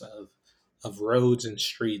importance of roads and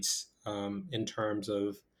streets, in terms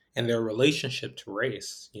of and their relationship to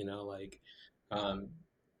race. Like, um,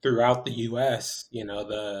 throughout the U.S.,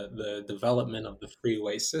 the development of the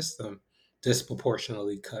freeway system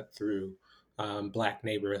disproportionately cut through black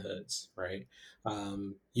neighborhoods, right?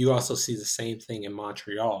 You also see the same thing in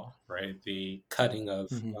Montreal, right? The cutting of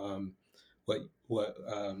Hmm. what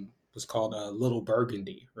was called Little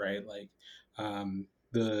Burgundy, right? Like,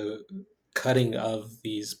 the cutting of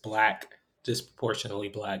these disproportionately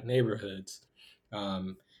black neighborhoods,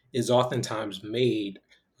 um, is oftentimes made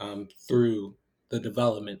through the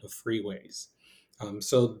development of freeways.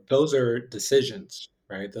 So those are decisions,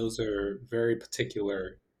 right? Those are very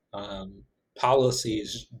particular um,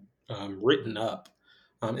 policies written up.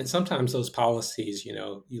 And sometimes those policies,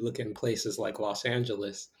 you look in places like Los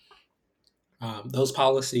Angeles, those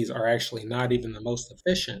policies are actually not even the most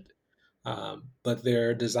efficient, but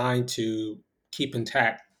they're designed to keep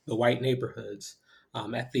intact the white neighborhoods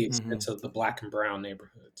at the Hmm. expense of the black and brown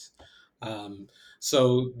neighborhoods. Um,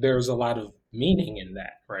 so there's a lot of meaning in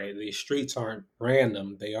that, right? These streets aren't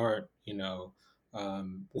random; they aren't,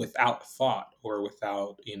 without thought or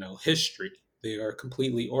without, history. They are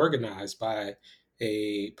completely organized by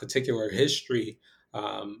a particular history,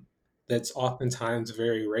 um, that's oftentimes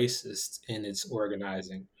very racist in its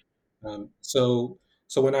organizing. So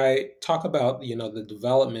when I talk about, the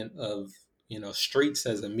development of, streets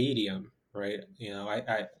as a medium, right?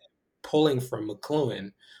 I pulling from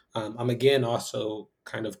McLuhan, I'm again also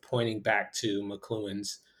kind of pointing back to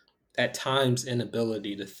McLuhan's at times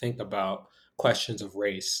inability to think about questions of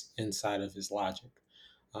race inside of his logic.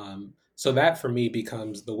 So that for me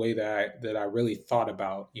becomes the way that I really thought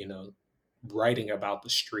about, writing about the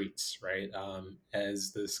streets, right?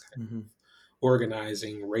 As this kind Hmm. of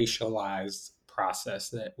organizing, racialized process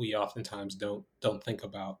that we oftentimes don't think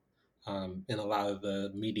about in a lot of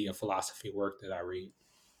the media philosophy work that I read.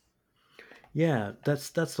 Yeah, that's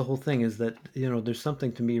the whole thing, is that, there's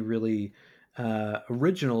something to me really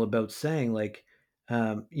original about saying, like,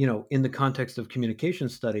 in the context of communication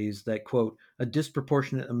studies, that quote, a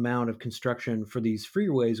disproportionate amount of construction for these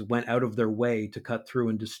freeways went out of their way to cut through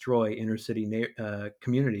and destroy inner city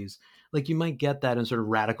communities. Like, you might get that in sort of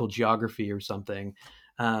radical geography or something,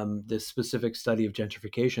 this specific study of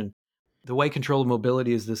gentrification. The white control of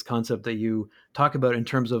mobility is this concept that you talk about in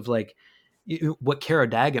terms of like what Kara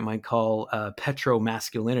Daggett might call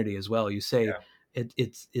petromasculinity as well. You say Yeah,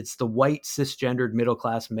 it's the white cisgendered middle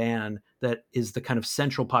class man that is the kind of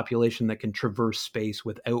central population that can traverse space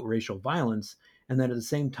without racial violence, and then at the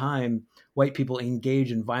same time, white people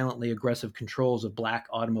engage in violently aggressive controls of black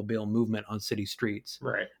automobile movement on city streets.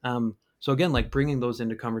 right. So again, like bringing those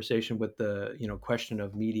into conversation with the question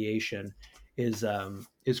of mediation is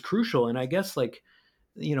crucial, and I guess like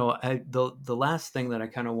the last thing that I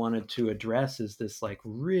kind of wanted to address is this like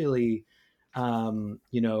really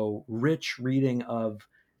rich reading of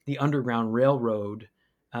the Underground Railroad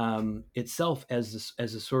itself as a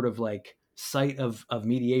sort of like site of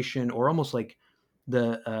mediation, or almost like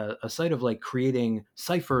the a site of like creating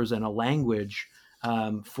ciphers and a language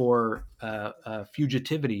for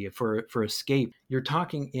fugitivity, for escape. You're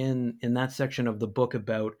talking in that section of the book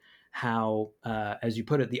about how, as you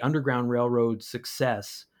put it, the Underground Railroad's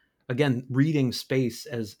success, again, reading space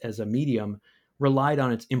as a medium, relied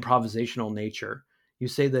on its improvisational nature. You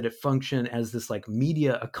say that it functioned as this like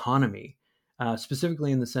media economy,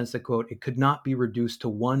 specifically in the sense that, quote, it could not be reduced to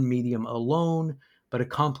one medium alone, but a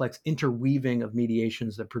complex interweaving of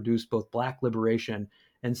mediations that produced both Black liberation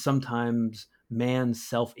and sometimes man's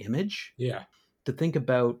self image. Yeah, To think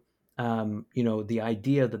about, the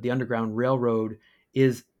idea that the Underground Railroad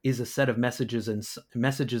is a set of messages and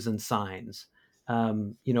signs.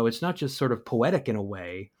 It's not just sort of poetic in a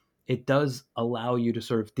way. It does allow you to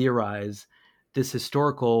sort of theorize this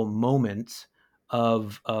historical moment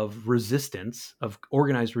of resistance, of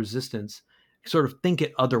organized resistance, sort of think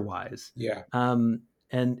it otherwise. yeah,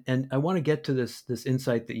 And I want to get to this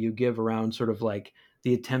insight that you give around sort of like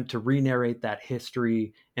the attempt to re-narrate that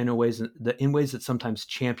history in ways that sometimes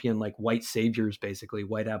champion like white saviors, basically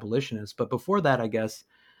white abolitionists. But before that, I guess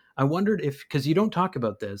I wondered if, because you don't talk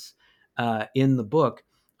about this in the book,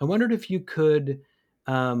 I wondered if you could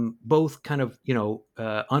both kind of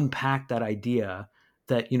unpack that idea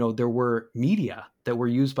that, there were media that were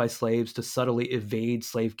used by slaves to subtly evade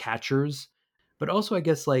slave catchers. But also, I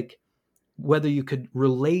guess, like, whether you could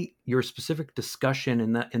relate your specific discussion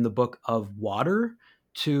in the book of water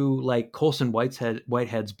to like Colson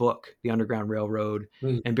Whitehead's book, The Underground Railroad,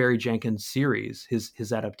 Mm, and Barry Jenkins' series,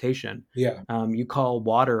 his adaptation. yeah. You call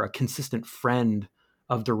water a consistent friend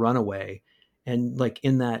of the runaway, and like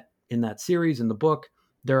in that series in the book,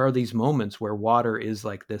 there are these moments where water is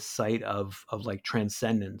like this site of like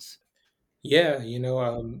transcendence. Yeah,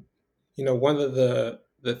 one of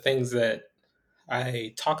the things that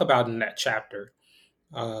I talk about in that chapter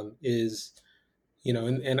is,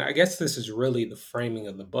 and I guess this is really the framing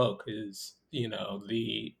of the book is,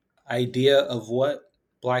 the idea of what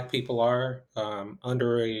Black people are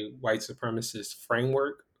under a white supremacist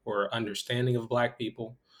framework or understanding of Black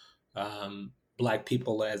people, Black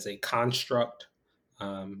people as a construct.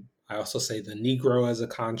 I also say the Negro as a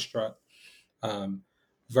construct, um,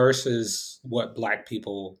 versus what Black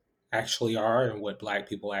people actually are and what Black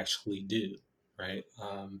people actually do, right?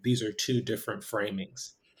 These are two different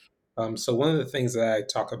framings. So one of the things that I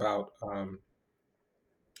talk about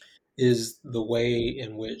is the way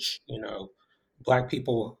in which Black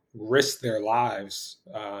people risk their lives,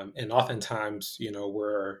 and oftentimes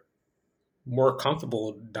we're more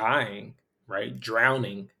comfortable dying, right,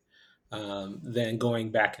 drowning, than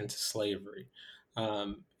going back into slavery.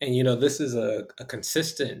 And this is a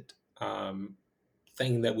consistent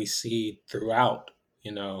thing that we see throughout.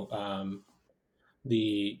 You know,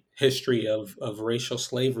 the history of racial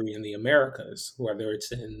slavery in the Americas, whether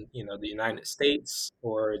it's in the United States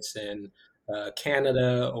or it's in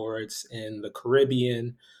Canada or it's in the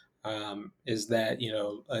Caribbean, is that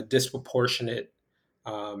a disproportionate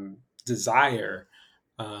desire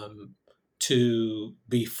um, to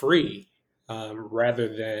be free,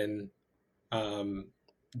 rather than um,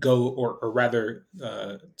 go or rather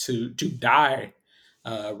to die,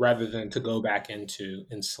 rather than to go back into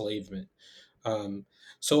enslavement. um,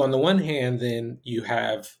 so on the one hand, then you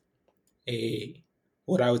have a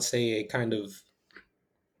what I would say a kind of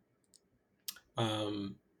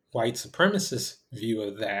um, white supremacist view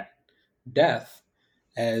of that death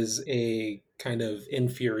as a kind of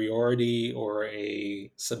inferiority or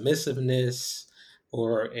a submissiveness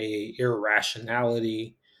or a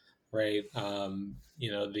irrationality, right?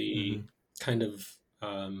 The Hmm. kind of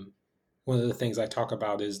one of the things I talk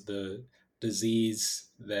about is the disease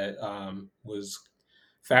that was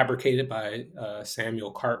fabricated by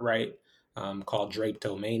Samuel Cartwright, called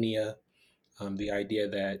drapetomania. The idea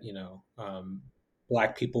that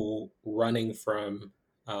black people running from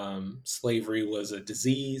slavery was a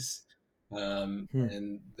disease, Hmm.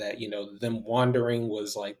 and that them wandering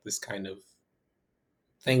was like this kind of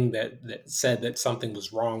thing that said that something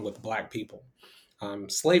was wrong with black people.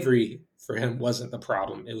 Slavery for him wasn't the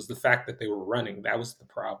problem; it was the fact that they were running that was the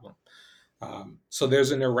problem. So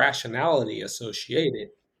there's an irrationality associated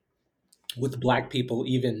with black people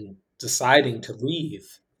even deciding to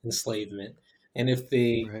leave enslavement. And if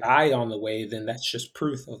they Right. die on the way, then that's just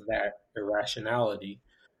proof of that irrationality.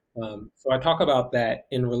 So I talk about that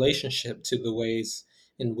in relationship to the ways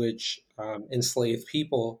in which enslaved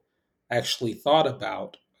people actually thought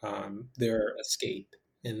about their escape,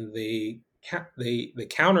 and they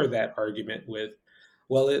counter that argument with,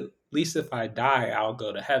 well, at least if I die, I'll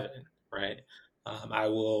go to heaven, right? I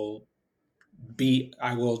will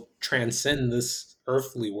I will transcend this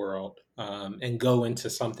earthly world, and go into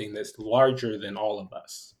something that's larger than all of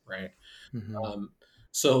us, right? Hmm. Um,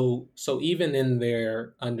 so even in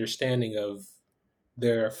their understanding of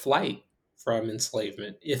their flight from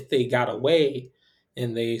enslavement, if they got away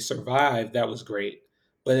and they survived, that was great.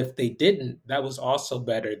 But if they didn't, that was also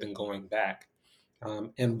better than going back.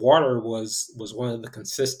 And water was one of the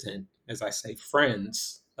consistent, as I say,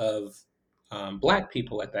 friends of Black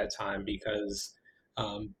people at that time, because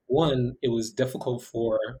one, it was difficult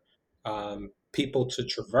for people to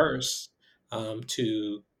traverse,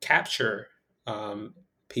 to capture um,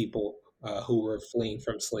 people who were fleeing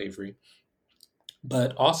from slavery,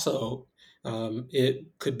 but also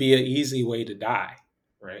it could be an easy way to die,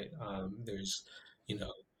 right? There's you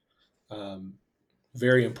know um,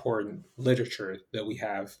 very important literature that we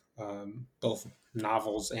have, both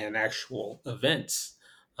novels and actual events,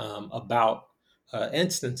 about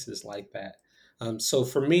instances like that. So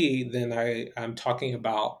for me, then I'm talking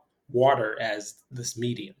about water as this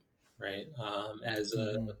medium, right? As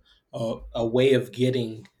Hmm. a way of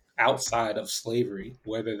getting outside of slavery,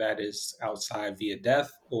 whether that is outside via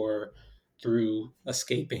death or through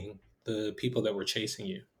escaping the people that were chasing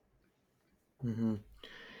you. Hmm.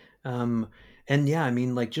 Um, And yeah, I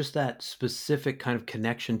mean, like just that specific kind of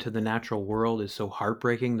connection to the natural world is so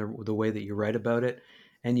heartbreaking. The way that you write about it,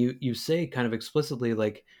 and you say kind of explicitly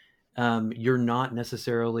like you're not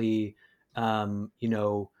necessarily you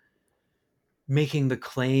know making the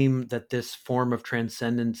claim that this form of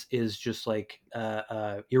transcendence is just like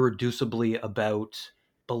irreducibly about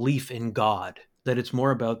belief in God, that it's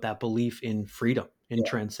more about that belief in freedom, in Yeah,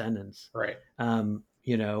 transcendence, right. and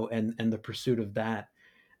the pursuit of that.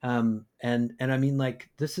 And I mean, like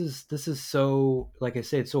this is so, like I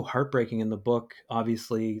say, it's so heartbreaking in the book.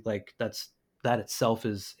 Obviously, like that itself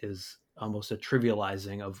is almost a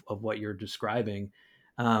trivializing of what you're describing.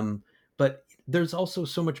 But there's also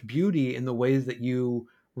so much beauty in the ways that you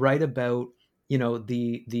write about,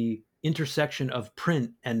 the intersection of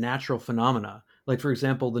print and natural phenomena. Like, for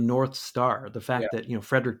example, the North Star, the Yeah, fact that,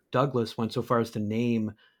 Frederick Douglass went so far as to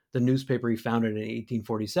name the newspaper he founded in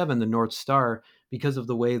 1847 the North Star, because of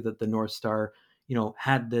the way that the North Star,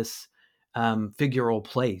 had this figural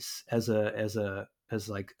place as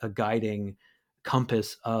like a guiding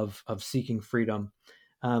compass of seeking freedom.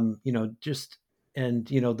 Just, and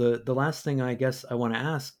the last thing I guess I want to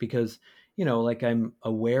ask, because like I'm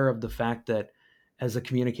aware of the fact that as a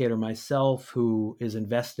communicator myself who is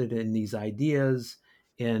invested in these ideas,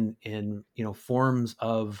 in forms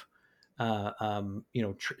of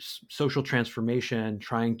social transformation,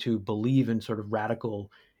 trying to believe in sort of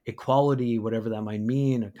radical equality, whatever that might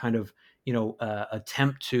mean, a kind of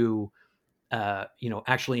attempt to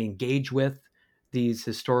actually engage with these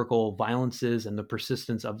historical violences and the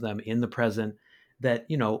persistence of them in the present. That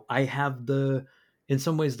I have in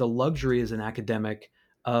some ways, the luxury as an academic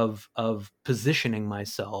of positioning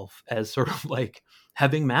myself as sort of like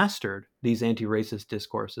having mastered these anti-racist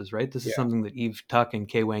discourses. Right, this is yeah, something that Eve Tuck and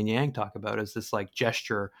Kei Wan Yang talk about as this like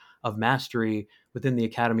gesture of mastery within the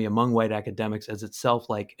academy among white academics, as itself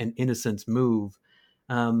like an innocence move.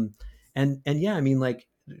 um, and yeah, I mean, like,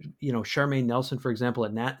 Charmaine Nelson, for example,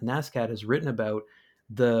 at NASCAD has written about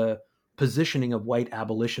the positioning of white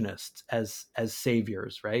abolitionists as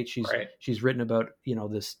saviors, right? right. She's written about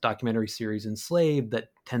this documentary series Enslaved that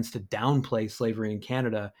tends to downplay slavery in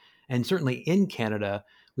Canada, and certainly in Canada,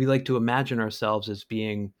 we like to imagine ourselves as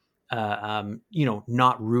being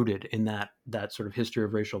not rooted in that sort of history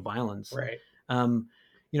of racial violence. Right. Um,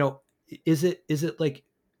 you know, is it like,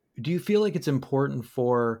 do you feel like it's important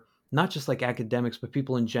for not just like academics but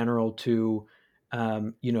people in general to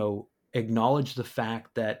acknowledge the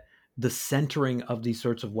fact that the centering of these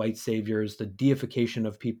sorts of white saviors, the deification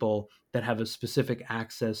of people that have a specific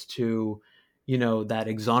access to that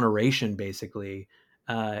exoneration, basically,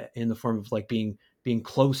 in the form of like being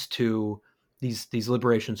close to these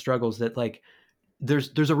liberation struggles, that like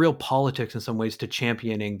there's a real politics in some ways to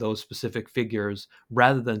championing those specific figures,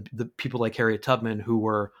 rather than the people like Harriet Tubman, who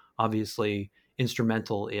were obviously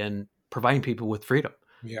instrumental in providing people with freedom.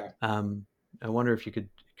 Yeah, Um, I wonder if you could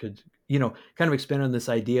kind of expand on this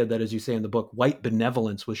idea that, as you say in the book, white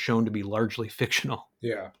benevolence was shown to be largely fictional.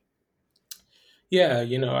 yeah, yeah.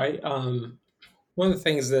 I one of the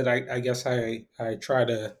things that I guess I try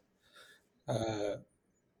to uh,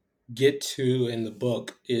 get to in the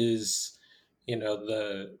book is,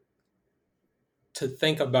 the to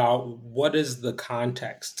think about what is the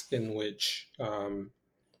context in which, and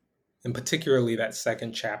particularly that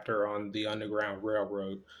second chapter on the Underground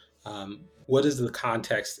Railroad, what is the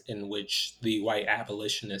context in which the white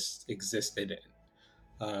abolitionists existed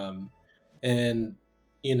in? And,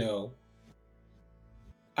 you know,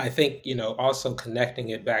 I think, also connecting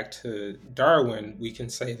it back to Darwin, we can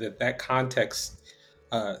say that that context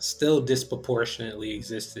still disproportionately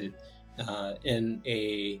existed in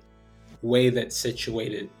a way that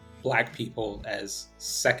situated Black people as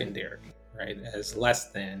secondary, right? As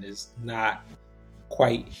less than, is not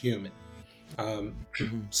quite human. Um,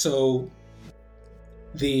 Mm-hmm. so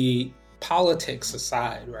the politics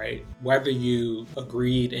aside, right? Whether you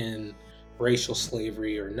agreed in racial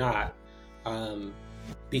slavery or not, um,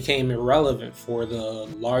 became irrelevant for the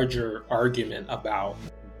larger argument about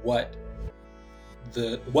what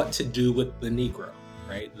what to do with the Negro,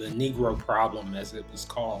 right? The Negro problem, as it was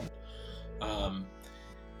called. Um,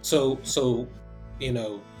 so you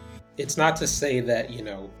know, it's not to say that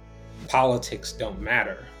politics don't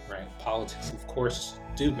matter, right? Politics, of course,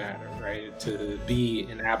 do matter, right? To be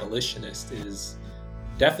an abolitionist is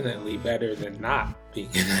definitely better than not being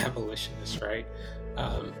an abolitionist, right?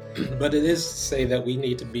 Um, but it is to say that we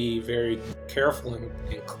need to be very careful and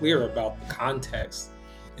clear about the context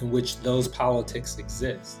in which those politics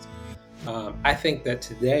exist. I think that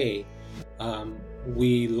today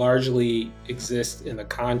we largely exist in a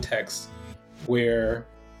context where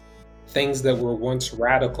things that were once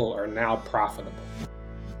radical are now profitable.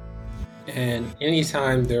 And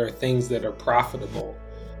anytime there are things that are profitable,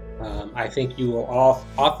 I think you will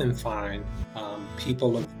often find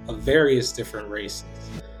people of various different races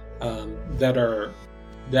that are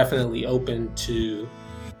definitely open to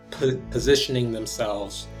positioning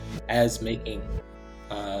themselves as making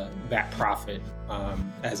that profit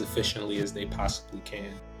as efficiently as they possibly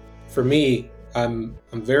can. For me, I'm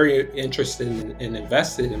very interested and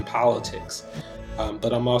invested in politics,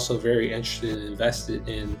 but I'm also very interested and invested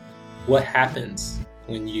in what happens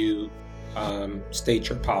when you state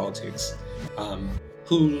your politics.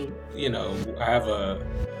 Who, I have a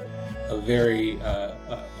very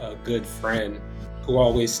a good friend who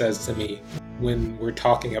always says to me when we're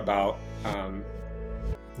talking about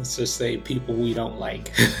let's just say people we don't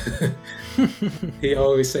like. He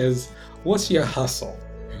always says, "What's your hustle?"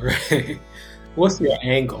 Right? What's your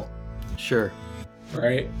angle? Sure.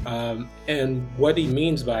 Right? And what he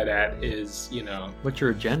means by that is, What's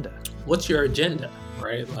your agenda? what's your agenda?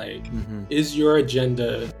 Right? Like, Mm-hmm. is your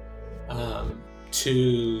agenda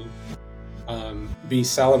to be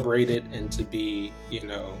celebrated and to be,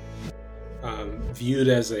 viewed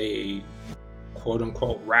as a quote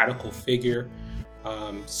unquote radical figure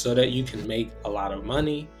so that you can make a lot of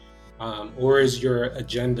money? Or is your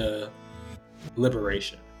agenda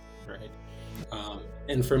liberation? Right?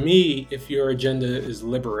 And for me, if your agenda is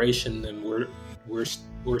liberation, then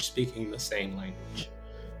we're speaking the same language.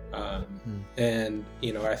 And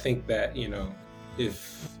I think that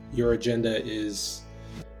if your agenda is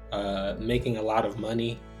making a lot of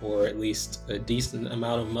money, or at least a decent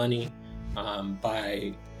amount of money,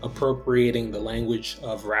 by appropriating the language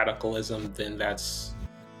of radicalism, then that's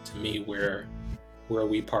to me where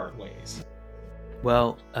we part ways.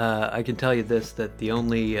 Well, I can tell you this, that the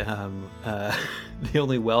only the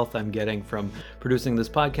only wealth I'm getting from producing this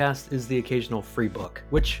podcast is the occasional free book,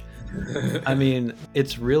 which, I mean,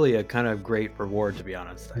 it's really a kind of great reward, to be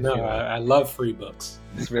honest. I No, feel I love free books.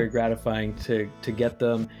 it's very gratifying to get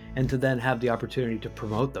them and to then have the opportunity to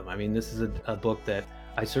promote them. I mean, this is a book that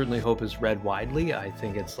I certainly hope is read widely. I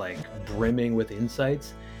think it's like brimming with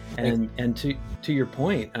insights. And to your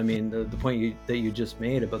point, I mean, the point that you just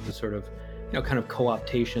made about the sort of, kind of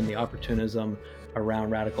co-optation, the opportunism around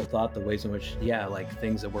radical thought, the ways in which, like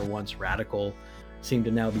things that were once radical seem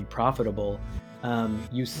to now be profitable.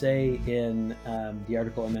 You say in the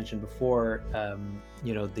article I mentioned before,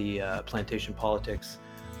 the Plantation Politics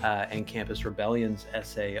and Campus Rebellions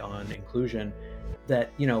essay on inclusion,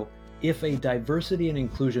 that, if a diversity and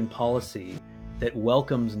inclusion policy that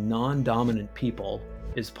welcomes non-dominant people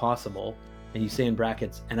is possible, and you say in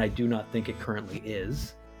brackets, and I do not think it currently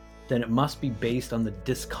is, then it must be based on the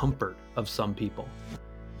discomfort of some people.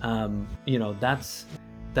 That's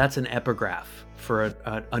an epigraph for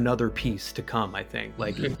another piece to come, I think.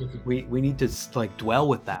 Like, we need to like dwell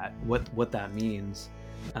with that, what that means,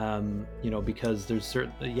 because there's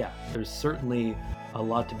certainly a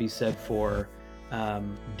lot to be said for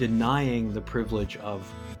denying the privilege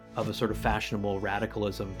of a sort of fashionable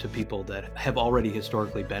radicalism to people that have already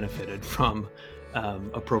historically benefited from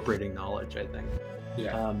appropriating knowledge, I think.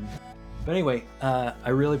 Yeah. But anyway, I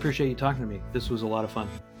really appreciate you talking to me. This was a lot of fun.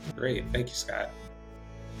 Great. Thank you, Scott.